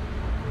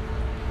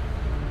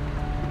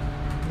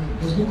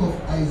 The book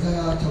of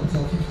Isaiah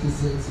chapter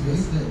 56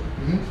 verse 10.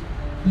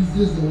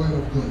 This is the word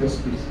of God.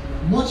 Yes, please.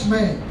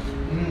 Watchmen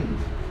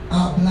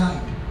are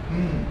blind.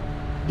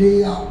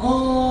 They are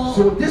all.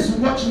 So this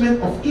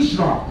watchmen of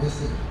Israel,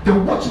 the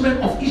watchmen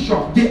of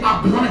Israel, they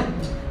are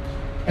blind.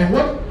 And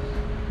what?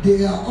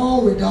 They are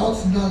all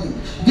without knowledge.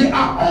 They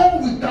are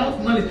all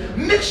without knowledge.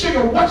 Make sure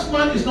your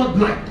watchman is not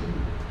blind.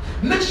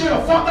 Make sure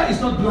your father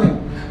is not blind.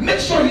 Make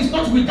sure he's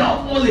not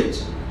without knowledge.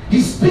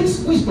 He speaks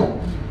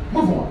wisdom.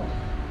 Move on.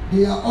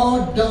 They are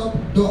all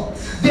dumb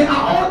dogs. They are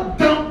all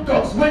dumb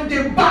dogs. When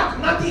they bark,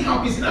 nothing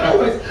happens. In other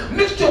words,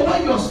 make sure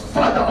when your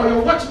father or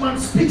your watchman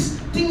speaks,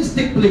 things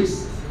take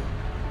place.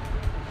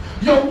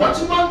 Your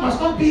watchman must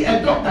not be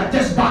a dog that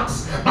just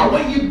barks. But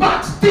when he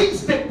barks,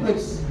 things take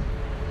place.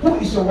 Who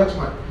is your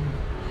watchman?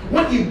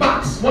 When he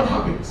barks, what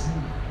happens?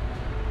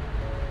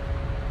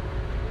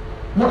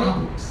 What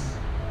happens?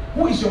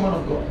 Who is your man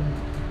of God?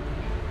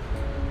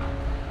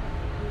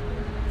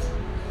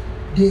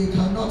 They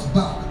cannot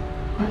bark.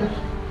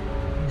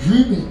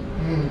 Dreaming,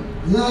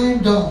 lying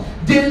down.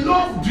 They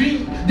love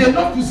dream. They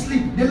love to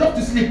sleep. They love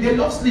to sleep. They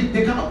love sleep.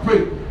 They cannot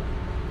pray.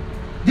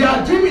 They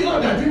are dreaming. They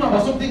are dreaming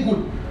about something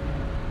good.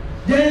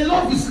 They are in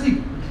love with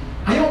sleep.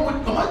 I don't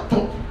want to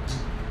talk.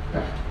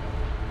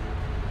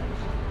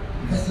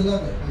 Verse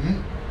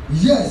 11.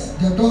 Yes,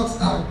 the dogs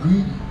are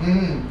greedy.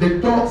 The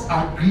dogs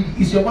are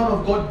greedy. Is your man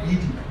of God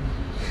greedy?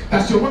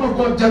 Does your man of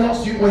God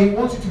jealous you, or he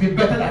wants you to be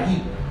better than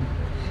him?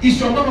 Is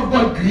your man of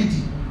God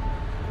greedy?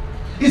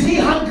 Is he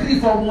hungry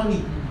for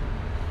money?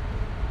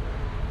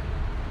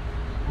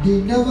 They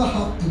never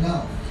have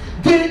enough.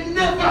 They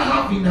never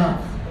have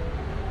enough.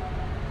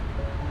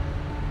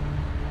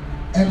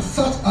 And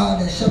such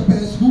are the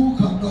shepherds who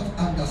cannot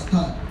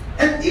understand.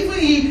 And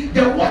even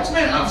the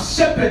watchmen have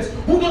shepherds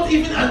who don't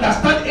even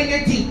understand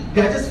anything.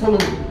 They are just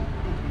following.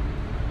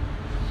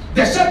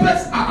 The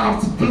shepherds are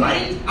as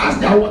blind as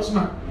their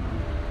watchman.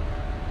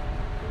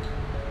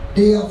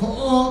 They have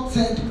all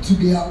turned to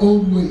their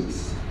own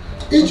ways,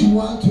 each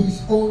one to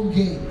his own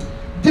gain.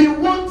 They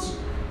want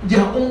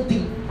their own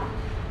thing.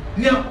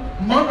 Now,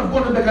 man of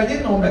God,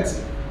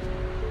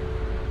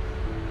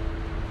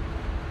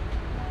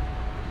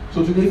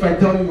 so today, if I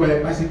tell you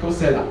you're a bicycle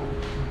seller,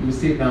 you will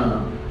say,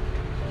 nah,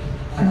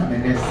 I am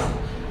an S.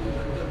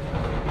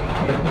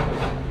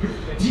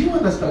 Do you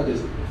understand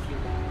this?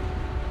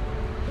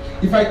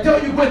 If I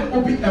tell you go and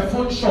open a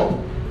phone shop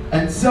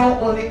and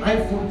sell only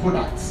iPhone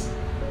products,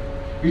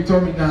 you tell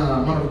me,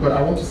 nah, man of God,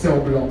 I want to sell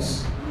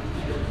blocks.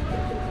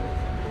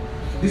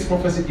 This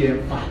prophecy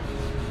here, 5.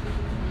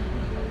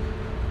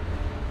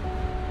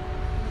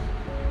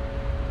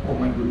 Oh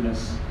my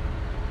goodness.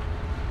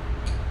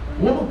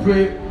 I want to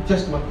pray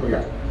just one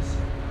prayer,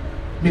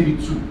 maybe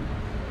 2.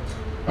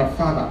 But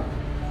Father,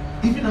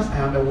 even as I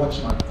am a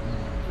watchman,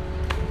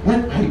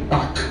 when I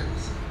bark,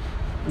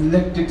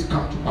 let it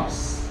come to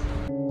pass.